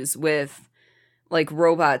issues with, like,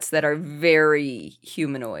 robots that are very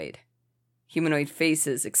humanoid. Humanoid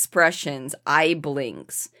faces, expressions, eye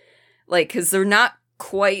blinks. Like, because they're not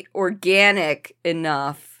quite organic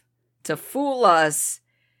enough to fool us.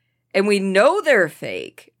 And we know they're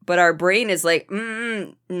fake. But our brain is like,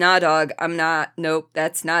 nah, dog, I'm not. Nope,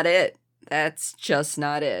 that's not it. That's just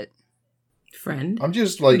not it. Friend? I'm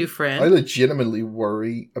just like, new friend. I legitimately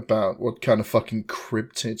worry about what kind of fucking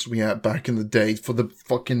cryptids we had back in the day for the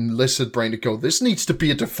fucking lizard brain to go, this needs to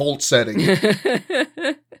be a default setting.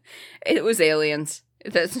 It was aliens.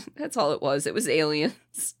 That's all it was. It was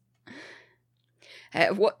aliens.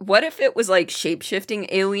 What if it was like shape-shifting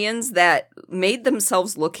aliens that made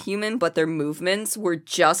themselves look human, but their movements were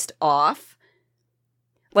just off?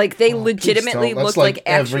 Like, they legitimately looked like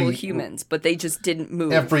actual humans, but they just didn't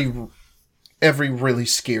move. Every really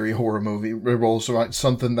scary horror movie revolves around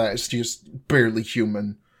something that is just barely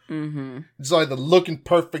human. Mm-hmm. It's either looking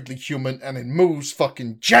perfectly human and it moves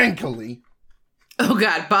fucking jankily. Oh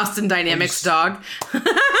god, Boston Dynamics dog.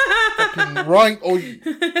 Fucking right. Oh,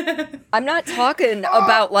 I'm not talking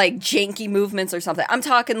about, like, janky movements or something. I'm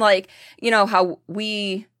talking, like, you know, how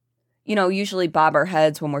we, you know, usually bob our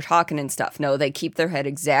heads when we're talking and stuff. No, they keep their head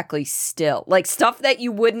exactly still. Like, stuff that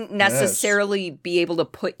you wouldn't necessarily be able to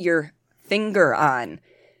put your finger on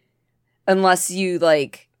unless you,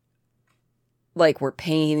 like were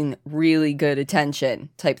paying really good attention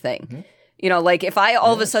type thing. Mm-hmm. You know, like, if I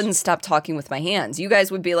all of a sudden stopped talking with my hands, you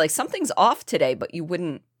guys would be like, something's off today, but you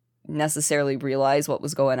wouldn't necessarily realize what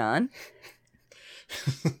was going on.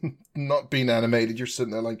 Not being animated, you're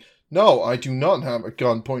sitting there like, no, I do not have a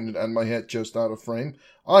gun pointed at my head just out of frame.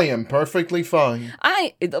 I am perfectly fine.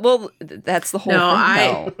 Well, that's the whole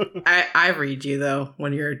thing. I read you though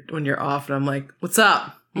when you're off, and I'm like, what's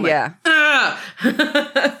up? I'm yeah.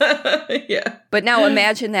 Like, yeah. But now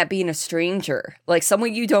imagine that being a stranger, like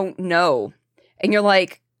someone you don't know, and you're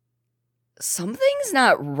like, something's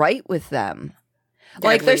not right with them.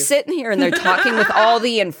 Like, they're sitting here and they're talking with all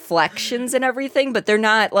the inflections and everything, but they're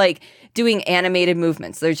not, like, doing animated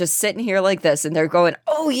movements. They're just sitting here like this, and they're going,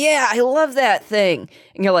 oh, yeah, I love that thing.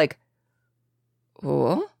 And you're like,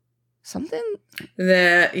 oh, something?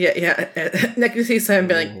 Yeah. Next you see someone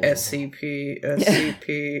be like, SCP,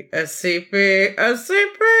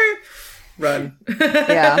 run.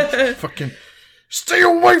 Yeah. Fucking, stay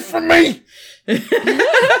away from me!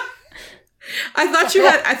 I thought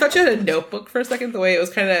you had a notebook for a second. The way it was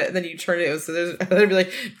kind of, then you turn it. I'd be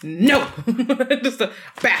like, no, just a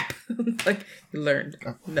bap. Like, you learned.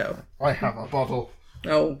 No, I have a bottle.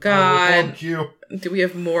 Oh God! Thank you. Do we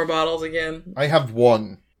have more bottles again? I have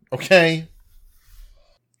one. Okay.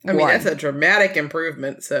 I mean, that's a dramatic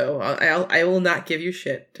improvement. So I will not give you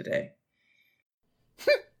shit today.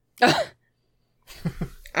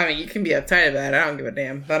 I mean, you can be uptight about it. I don't give a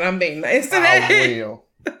damn. But I'm being nice today.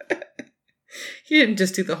 He didn't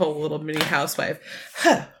just do the whole little mini housewife.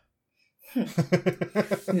 Huh.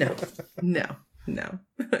 No.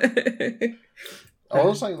 I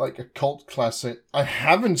will say, like, a cult classic I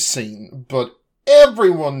haven't seen, but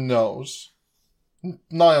everyone knows.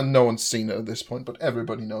 No one's seen it at this point, but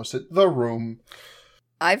everybody knows it. The Room.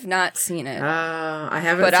 I've not seen it. I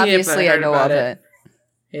haven't but seen obviously it, but I know of it.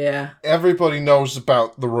 Yeah. Everybody knows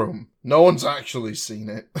about The Room. No one's actually seen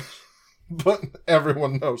it, but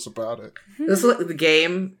everyone knows about it. This is like the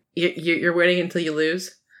game. You're waiting until you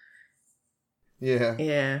lose. Yeah.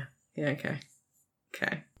 Yeah. Okay.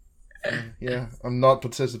 Yeah, I'm not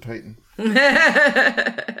participating.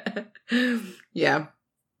 Yeah.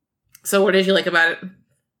 So what did you like about it?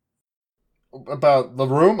 About The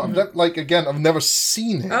Room? I've never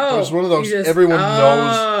seen it. Oh, But it's one of those, everyone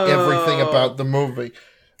knows everything about the movie.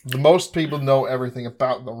 The most people know everything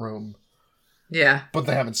about The Room. Yeah. But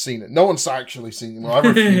they haven't seen it. No one's actually seen it. Well, I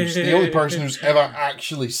refuse. The only person who's ever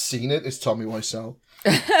actually seen it is Tommy Wiseau.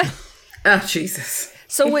 Oh, Jesus.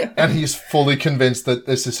 So and he's fully convinced that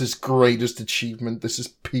this is his greatest achievement. This is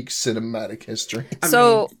peak cinematic history.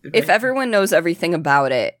 If everyone knows everything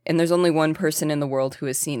about it, and there's only one person in the world who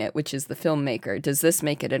has seen it, which is the filmmaker, does this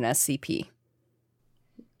make it an SCP?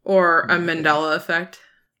 Or a Mandela effect?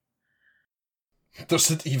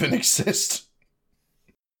 Does it even exist?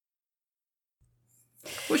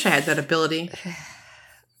 Wish I had that ability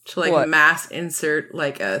to like mass insert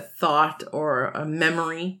like a thought or a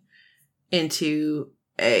memory into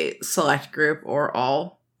a select group or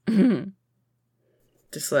all.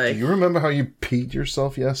 Just like, do you remember how you peed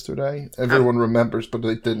yourself yesterday? Everyone remembers, but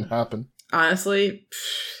it didn't happen. Honestly,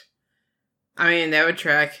 I mean, that would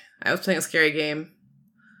track. I was playing a scary game.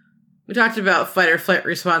 We talked about fight or flight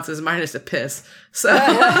responses. Mine is a piss, so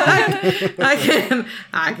I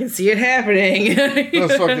can see it happening.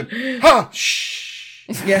 That's fucking shh.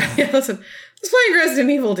 Yeah. Listen, I was playing Resident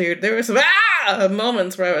Evil, dude. There were some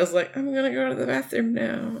moments where I was like, I'm gonna go to the bathroom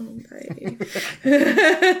now.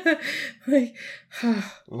 Like,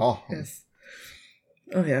 yes.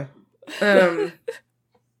 Oh yeah.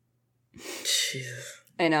 Jesus.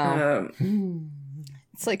 I know.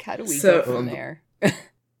 It's like, how do we go from there?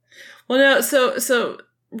 Well, no, so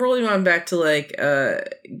rolling on back to like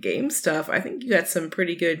game stuff, I think you got some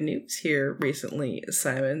pretty good news here recently,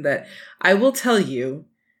 Simon, that I will tell you,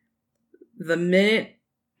 the minute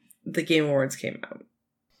the Game Awards came out,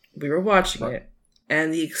 we were watching it,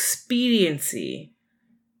 and the expediency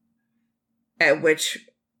at which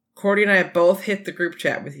Cordy and I both hit the group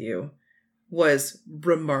chat with you was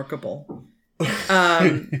remarkable.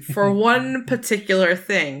 For one particular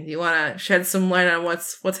thing, you want to shed some light on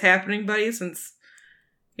what's happening, buddy? Since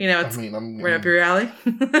it's right up your alley.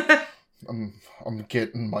 I'm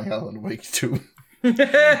getting my Alan Wake 2.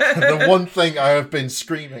 The one thing I have been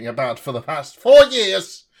screaming about for the past 4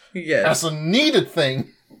 years, as a needed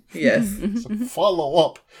thing. Yes, it's a follow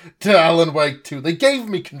up to Alan Wake 2. They gave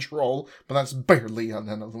me Control, but that's barely an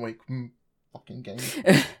Alan Wake fucking game.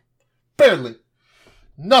 Barely,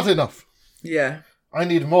 not enough. Yeah. I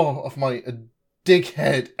need more of my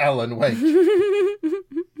dickhead Alan Wake.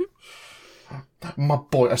 My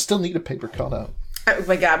boy, I still need a paper cutout. Oh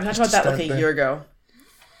my god, I'm talking about that like a year ago.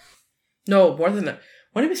 No, more than that.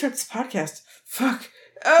 When did we start this podcast? Fuck.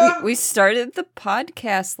 We started the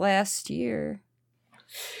podcast last year.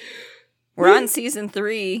 We're on season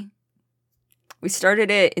 3. We started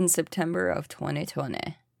it in September of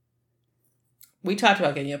 2020. We talked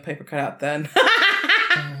about getting a paper cutout then.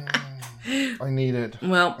 I need it.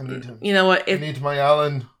 Well, I need him. You know what? I need my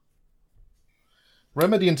Alan.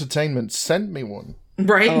 Remedy Entertainment, send me one.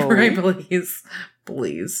 Right,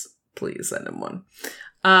 please send him one.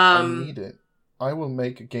 I need it. I will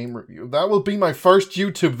make a game review. That will be my first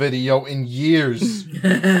YouTube video in years.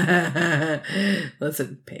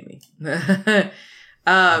 Listen, pay me.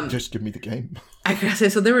 Just give me the game. I gotta say,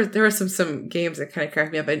 so there were some games that kind of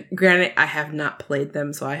cracked me up. And granted, I have not played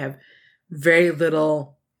them, so I have very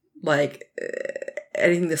little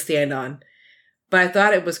anything to stand on. But I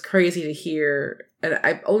thought it was crazy to hear,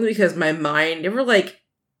 and only because my mind never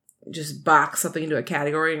just box something into a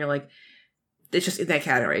category, and you're like, it's just in that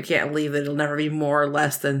category. I can't leave it. It'll never be more or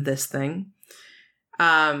less than this thing.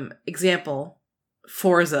 Example,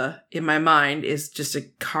 Forza in my mind is just a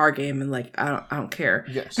car game, and I don't care.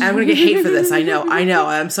 Yes, and I'm gonna get hate for this. I know.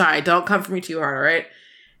 I'm sorry. Don't come for me too hard. All right.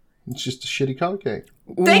 It's just a shitty car game.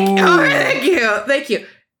 Thank you.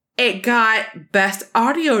 It got best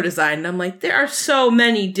audio design, and I'm like, there are so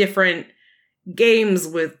many different games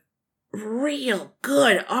with real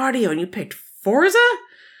good audio, and you picked Forza?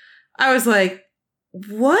 I was like,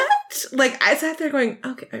 what? I sat there going,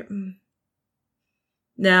 okay,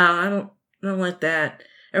 no, I don't like that.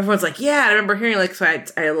 Everyone's like, yeah, I remember hearing, like, so I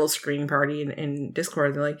had a little screening party in Discord,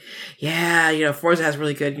 and they're like, yeah, Forza has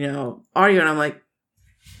really good, audio, and I'm like,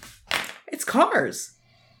 it's cars.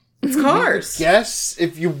 It's cars. Yes,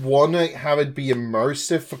 if you want to have it be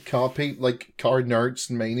immersive for car nerds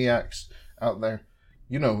and maniacs out there,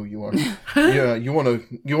 you know who you are. Yeah, you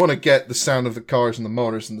want to get the sound of the cars and the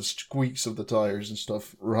motors and the squeaks of the tires and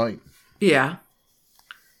stuff right. Yeah.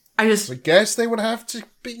 I guess they would have to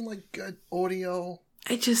be like good audio.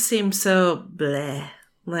 It just seems so bleh.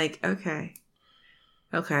 Like, okay.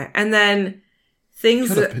 And then things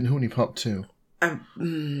could have been Hunipop too. I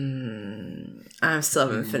still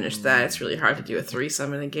haven't finished that. It's really hard to do a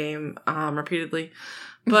threesome in a game repeatedly,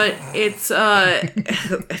 but it's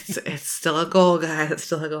it's still a goal, guys. It's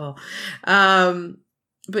still a goal.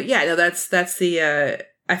 But yeah, no, that's the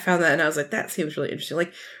I found that and I was like, that seems really interesting.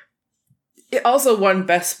 Like, it also won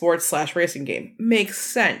Best Sports / Racing Game. Makes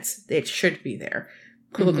sense. It should be there.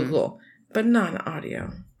 Cool. But not in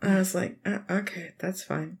audio. I was like, okay, that's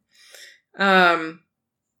fine.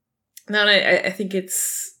 No, I think it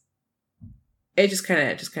just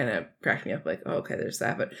kind of cracked me up. Like, oh, okay, there's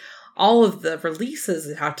that. But all of the releases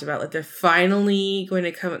they talked about, like, they're finally going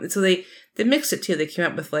to come. So they mixed it too. They came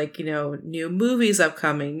up with, like, new movies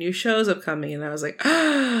upcoming, new shows upcoming, and I was like,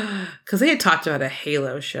 because they had talked about a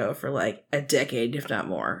Halo show for like a decade, if not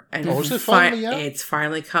more. And is it finally out? It's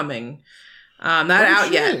finally coming. Not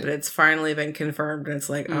out yet, but it's finally been confirmed, and it's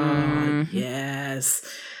like, oh yes.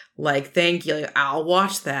 Like, thank you. Like, I'll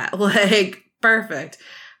watch that. Like, perfect.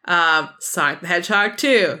 Sonic the Hedgehog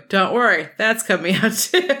 2. Don't worry. That's coming out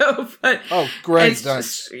too. But great.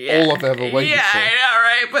 That's all I've ever waited for. I know,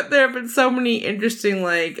 right? But there have been so many interesting,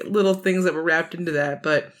 like, little things that were wrapped into that.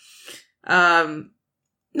 But,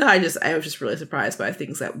 no, I was just really surprised by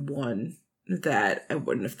things that won that I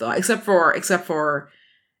wouldn't have thought. Except for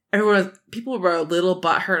people were a little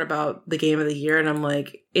butthurt about the game of the year, and I'm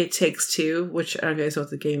like, It Takes Two, which I don't know if you guys know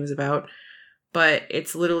what the game is about, but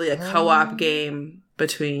it's literally a co-op game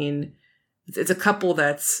between, it's a couple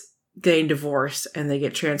that's getting divorced, and they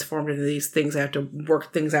get transformed into these things. They have to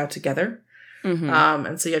work things out together.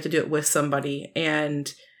 And so you have to do it with somebody.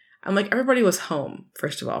 And I'm like, everybody was home,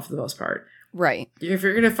 first of all, for the most part. Right. If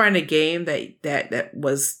you're going to find a game that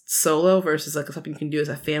was solo versus like something you can do as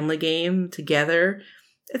a family game together,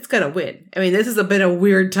 it's going to win. I mean, this has been a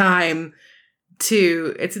weird time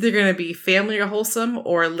it's either going to be family or wholesome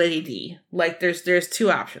or lady. Like, there's two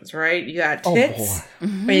options, right? You got tits or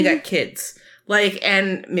you got kids. Like,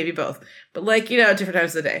 and maybe both. But, like, different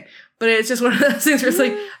times of the day. But it's just one of those things where it's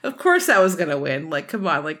like, of course that was going to win. Like, come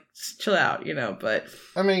on, like, just chill out, but.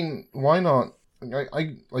 I mean, why not?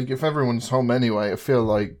 I like, if everyone's home anyway, I feel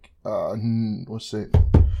like, what's it?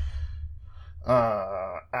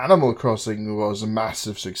 Animal Crossing was a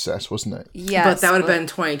massive success, wasn't it? Yes. But that would have been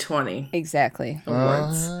 2020. Exactly.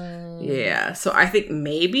 Awards. Yeah. So I think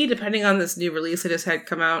maybe, depending on this new release I just had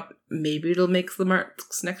come out, maybe it'll make the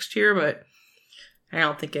marks next year, but I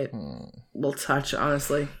don't think it will touch,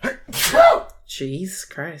 honestly. Jeez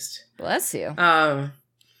Christ. Bless you. And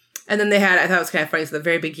then they had, I thought it was kind of funny, so the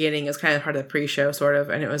very beginning, it was kind of part of the pre-show, sort of,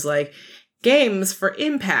 and it was like, games for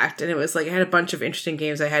Impact, and it was like, I had a bunch of interesting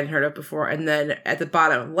games I hadn't heard of before, and then at the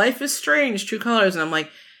bottom, Life is Strange, True Colors, and I'm like,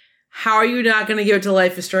 how are you not going to give it to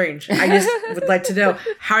Life is Strange? I just would like to know,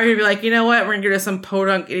 how are you going to be like, you know what, we're going to give it to some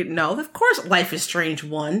podunk? No, of course Life is Strange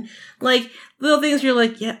won. Like, little things you're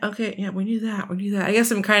like, yeah, okay, yeah, we knew that. I guess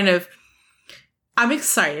I'm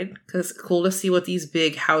excited, because it's cool to see what these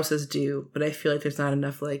big houses do, but I feel like there's not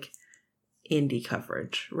enough, like, indie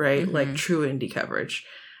coverage, right? Like, true indie coverage.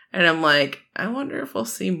 And I'm like, I wonder if we'll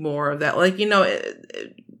see more of that. Like, the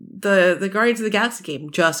Guardians of the Galaxy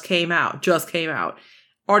game just came out.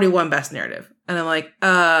 Already won Best Narrative. And I'm like,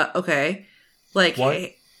 okay. Like,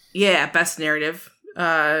 what? Yeah, Best Narrative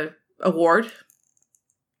award.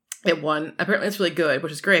 It won. Apparently it's really good,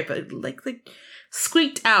 which is great, but it like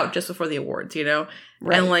squeaked out just before the awards,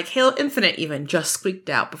 Right. And like Halo Infinite even just squeaked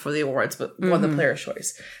out before the awards, but won the Player's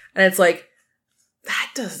Choice. And it's like,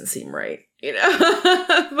 that doesn't seem right.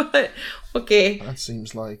 But okay. That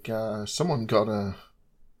seems like someone got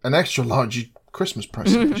an extra large Christmas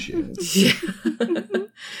present this year. Yeah.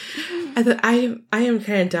 I am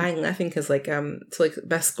kind of dying laughing because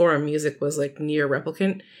best score on music was like Nier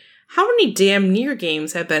Replicant. How many damn Nier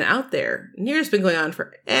games have been out there? Nier's been going on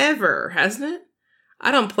forever, hasn't it?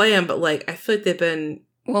 I don't play them, but like I feel like they've been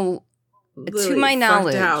to my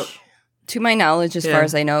knowledge. To my knowledge, as far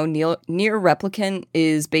as I know, Nier Replicant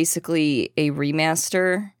is basically a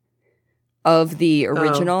remaster of the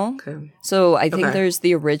original. Oh, okay. So I think there's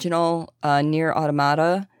the original Nier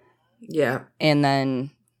Automata. Yeah. And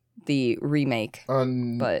then the remake,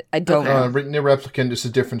 And but I don't know. Near Replicant is a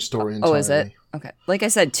different story entirely. Oh, is it? Okay. Like I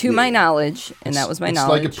said, to my knowledge, and that was my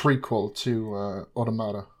knowledge. It's like a prequel to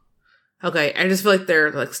Automata. Okay, I just feel like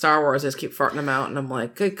they're like Star Wars. I just keep farting them out, and I'm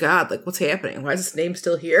like, good God, like what's happening? Why is this name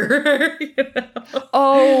still here? You know?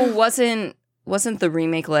 Oh, wasn't the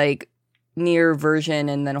remake like Nier version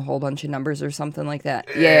and then a whole bunch of numbers or something like that?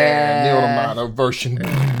 Yeah, The Automata version.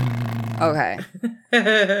 Okay.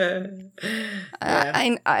 Yeah.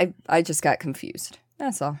 I just got confused.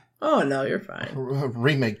 That's all. Oh no, you're fine.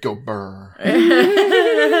 Remake go burr.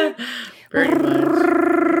 Very much.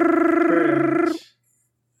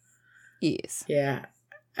 Yes. Yeah.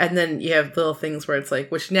 And then you have little things where it's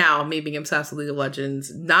like, which now, me being obsessed with League of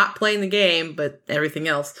Legends, not playing the game, but everything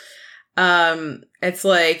else. It's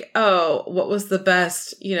like, oh, what was the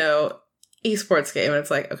best, esports game? And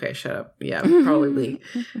it's like, okay, shut up. Yeah, probably League.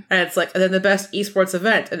 And it's like, and then the best esports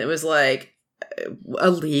event. And it was like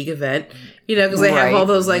a League event, because they have all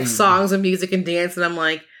those like songs and music and dance. And I'm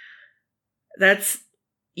like,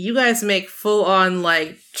 you guys make full on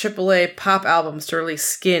like AAA pop albums to release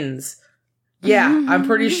skins. Yeah, I'm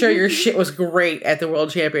pretty sure your shit was great at the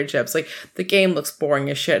World Championships. Like, the game looks boring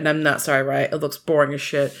as shit, and I'm not sorry, right? It looks boring as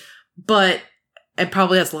shit. But it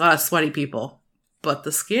probably has a lot of sweaty people. But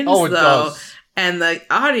the skins, though, and the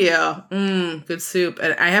audio, good soup.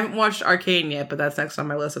 And I haven't watched Arcane yet, but that's next on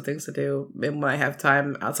my list of things to do when I have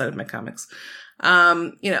time outside of my comics.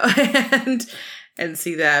 And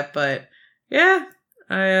see that. But, yeah,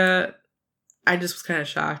 I just was kind of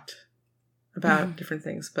shocked about different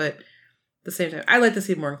things. But at the same time, I'd like to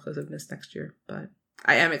see more inclusiveness next year, but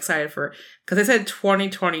I am excited because I said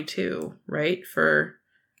 2022, right? For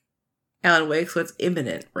Alan Wake, so it's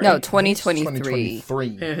imminent, right? No, 2023.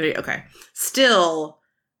 2023. Okay. Still,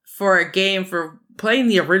 for a game, for playing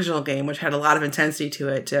the original game, which had a lot of intensity to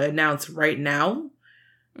it, to announce right now,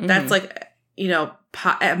 that's like,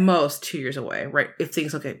 at most 2 years away, right? If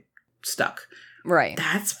things don't get stuck. Right.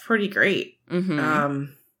 That's pretty great. Mm-hmm.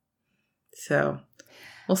 So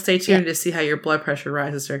we'll stay tuned to see how your blood pressure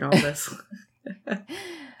rises during all this.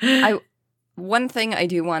 One thing I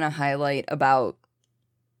do want to highlight about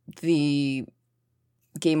the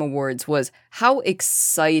Game Awards was how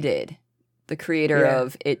excited the creator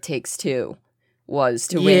of It Takes Two was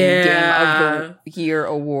to win Game of the Year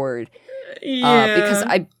award. Because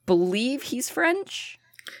I believe he's French.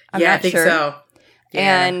 I'm not sure. So.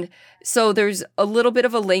 Yeah. And so there's a little bit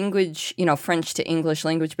of a language, French to English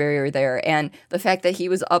language barrier there. And the fact that he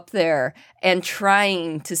was up there and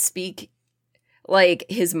trying to speak like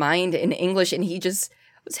his mind in English, and he just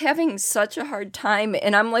was having such a hard time.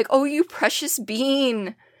 And I'm like, oh, you precious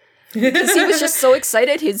bean. Because he was just so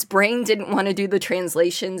excited. His brain didn't want to do the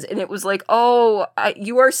translations. And it was like, oh,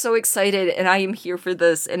 you are so excited. And I am here for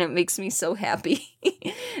this. And it makes me so happy.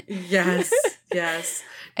 Yes. Yes.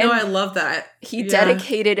 No, I love that. He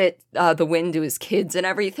dedicated it, the win, to his kids and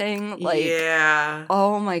everything. Like,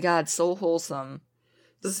 oh my God, so wholesome.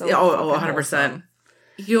 So 100%. Wholesome.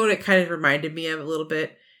 You know what it kind of reminded me of a little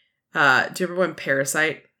bit? Do you remember when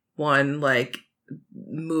Parasite won, like,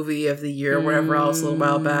 movie of the year or whatever else a little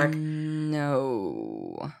while back?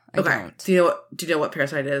 No, I don't. Do you know what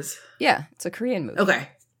Parasite is? Yeah, it's a Korean movie. Okay.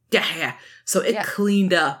 Yeah. So it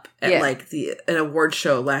cleaned up at like an award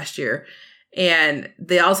show last year. And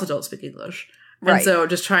they also don't speak English. Right. And so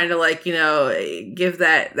just trying to give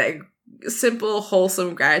that simple,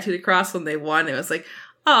 wholesome gratitude across when they won. It was like,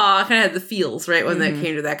 oh, I kind of had the feels, right? When that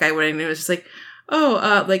came to that guy winning. It was just like,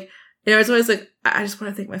 it's always like, I just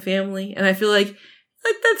want to thank my family. And I feel like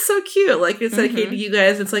that's so cute. Like, it's dedicated to you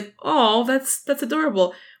guys. It's like, oh, that's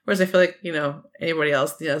adorable. Whereas I feel like, anybody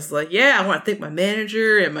else, is like, yeah, I want to thank my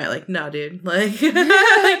manager. And no, dude. Like,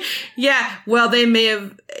 well, they may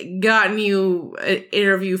have gotten you an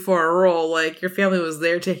interview for a role. Like, your family was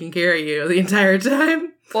there taking care of you the entire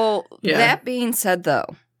time. Well, that being said,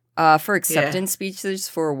 though, for acceptance speeches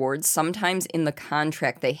for awards, sometimes in the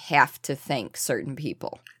contract, they have to thank certain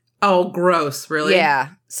people. Oh, gross. Really? Yeah.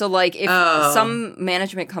 So, like, if some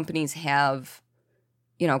management companies have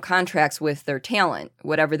contracts with their talent,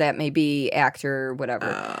 whatever that may be, actor, whatever,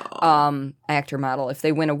 actor, model. If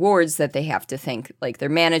they win awards, that they have to thank like their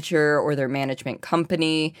manager or their management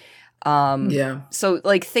company. So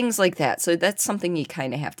like things like that. So that's something you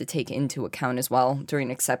kind of have to take into account as well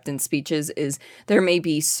during acceptance speeches. Is there may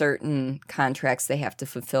be certain contracts they have to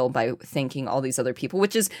fulfill by thanking all these other people,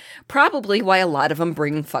 which is probably why a lot of them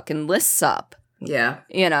bring fucking lists up. Yeah,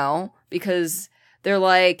 because they're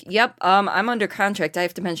like, yep, I'm under contract. I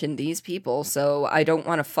have to mention these people, so I don't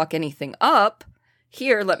want to fuck anything up.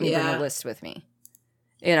 Here, let me bring a list with me.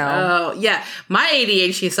 Oh, yeah. My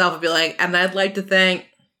ADHD self would be like, and I'd like to thank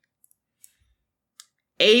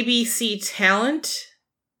ABC Talent,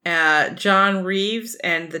 John Reeves,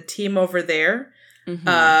 and the team over there.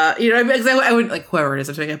 Mm-hmm. You know, because I wouldn't, like, whoever it is,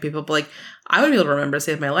 I'm talking about people, but, like, I wouldn't be able to remember to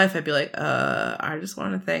save my life. I'd be like, I just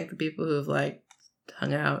want to thank the people who've, like,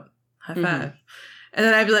 hung out. High five. Mm-hmm. And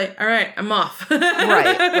then I'd be like, all right, I'm off.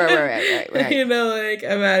 right. You know, like,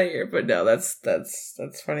 I'm out of here. But no, that's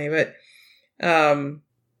funny. But it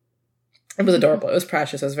was adorable. It was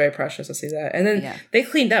precious. It was very precious to see that. And then they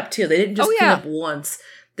cleaned up, too. They didn't just clean up once.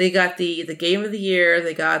 They got the game of the year.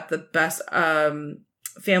 They got the best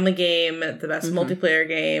family game, the best multiplayer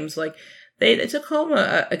games. Like, they took home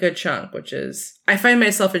a good chunk, which is... I find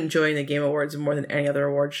myself enjoying the Game Awards more than any other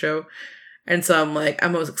award show. And so I'm like,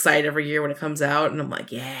 I'm always excited every year when it comes out. And I'm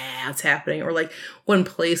like, yeah, it's happening. Or like when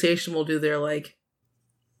PlayStation will do their like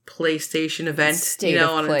PlayStation event. State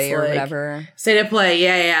of play or whatever. State of play,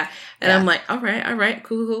 yeah. And I'm like, all right,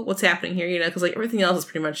 cool. What's happening here? You know, because like everything else is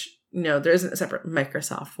pretty much, you know, there isn't a separate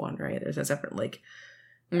Microsoft one, right? There's a separate like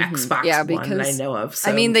Xbox one that I know of. So,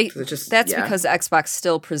 I mean, because Xbox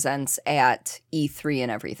still presents at E3 and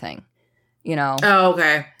everything. You know? Oh,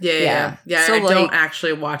 okay. Yeah. So I don't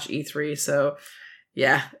actually watch E3, so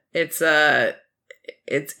yeah, it's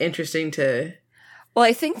interesting to. Well,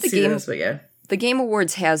 I think the Game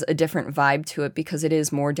Awards has a different vibe to it because it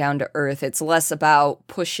is more down to earth. It's less about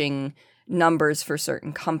pushing numbers for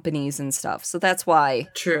certain companies and stuff. So that's why.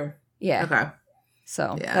 True. Yeah. Okay.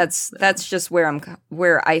 So that's just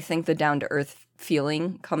where I think the down to earth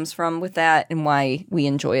feeling comes from with that, and why we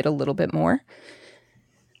enjoy it a little bit more.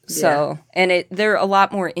 So, and they're a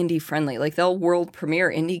lot more indie friendly. Like, they'll world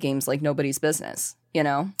premiere indie games like nobody's business, you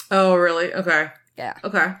know? Oh, really? Okay. Yeah.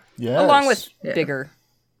 Okay. Yeah. Along with bigger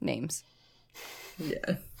names.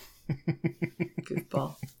 Yeah.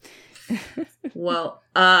 Goofball. Well,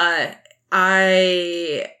 I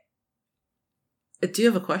do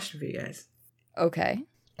have a question for you guys. Okay.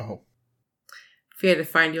 Oh. If we had to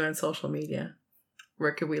find you on social media,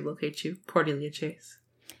 where could we locate you? Cordelia Chase.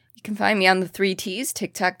 You can find me on the 3 T's,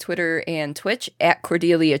 TikTok, Twitter, and Twitch, at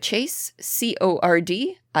Cordelia Chase,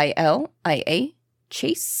 Cordilia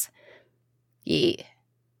Chase. Yeah.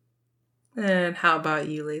 And how about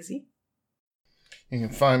you, Lazy? You can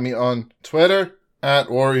find me on Twitter, at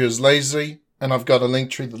WarriorsLazy, and I've got a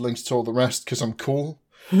link tree that links to all the rest, because I'm cool.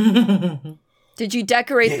 Did you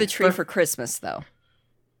decorate the tree for Christmas, though?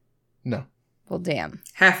 No. Well, damn.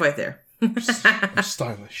 Halfway there. I'm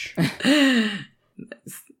stylish.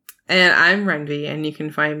 And I'm Renvy, and you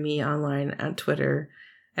can find me online on Twitter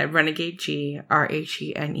at RenegadeG,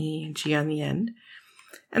 RHENEG on the end.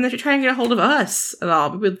 And if you're trying to get a hold of us at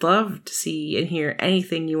all, we would love to see and hear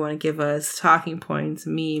anything you want to give us, talking points,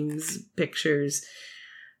 memes, pictures.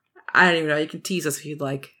 I don't even know. You can tease us if you'd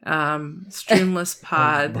like.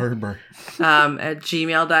 Streamlesspod at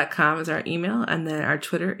gmail.com is our email. And then our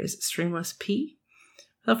Twitter is streamlesssp.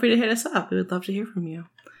 Feel free to hit us up. We would love to hear from you.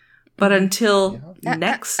 But until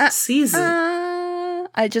next season.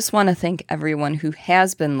 I just want to thank everyone who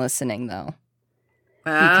has been listening, though.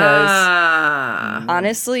 Because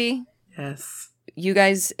honestly, you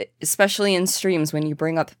guys, especially in streams, when you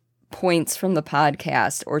bring up points from the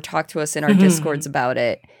podcast or talk to us in our Discords about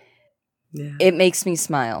it, it makes me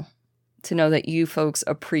smile to know that you folks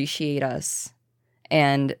appreciate us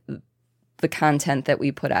and the content that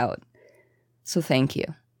we put out. So thank you.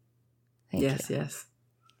 Yes.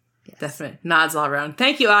 Definitely. Nods all around.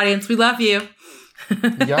 Thank you, audience. We love you.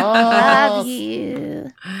 Love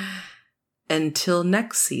you. Until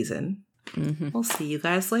next season, we'll see you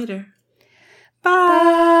guys later. Bye.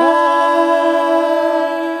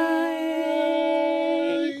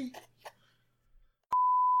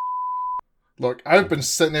 Look, I was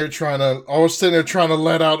sitting there trying to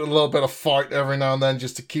let out a little bit of fart every now and then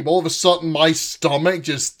just to keep, all of a sudden my stomach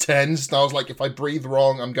just tensed, and I was like, if I breathe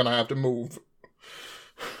wrong, I'm gonna have to move.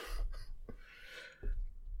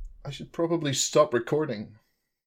 I should probably stop recording.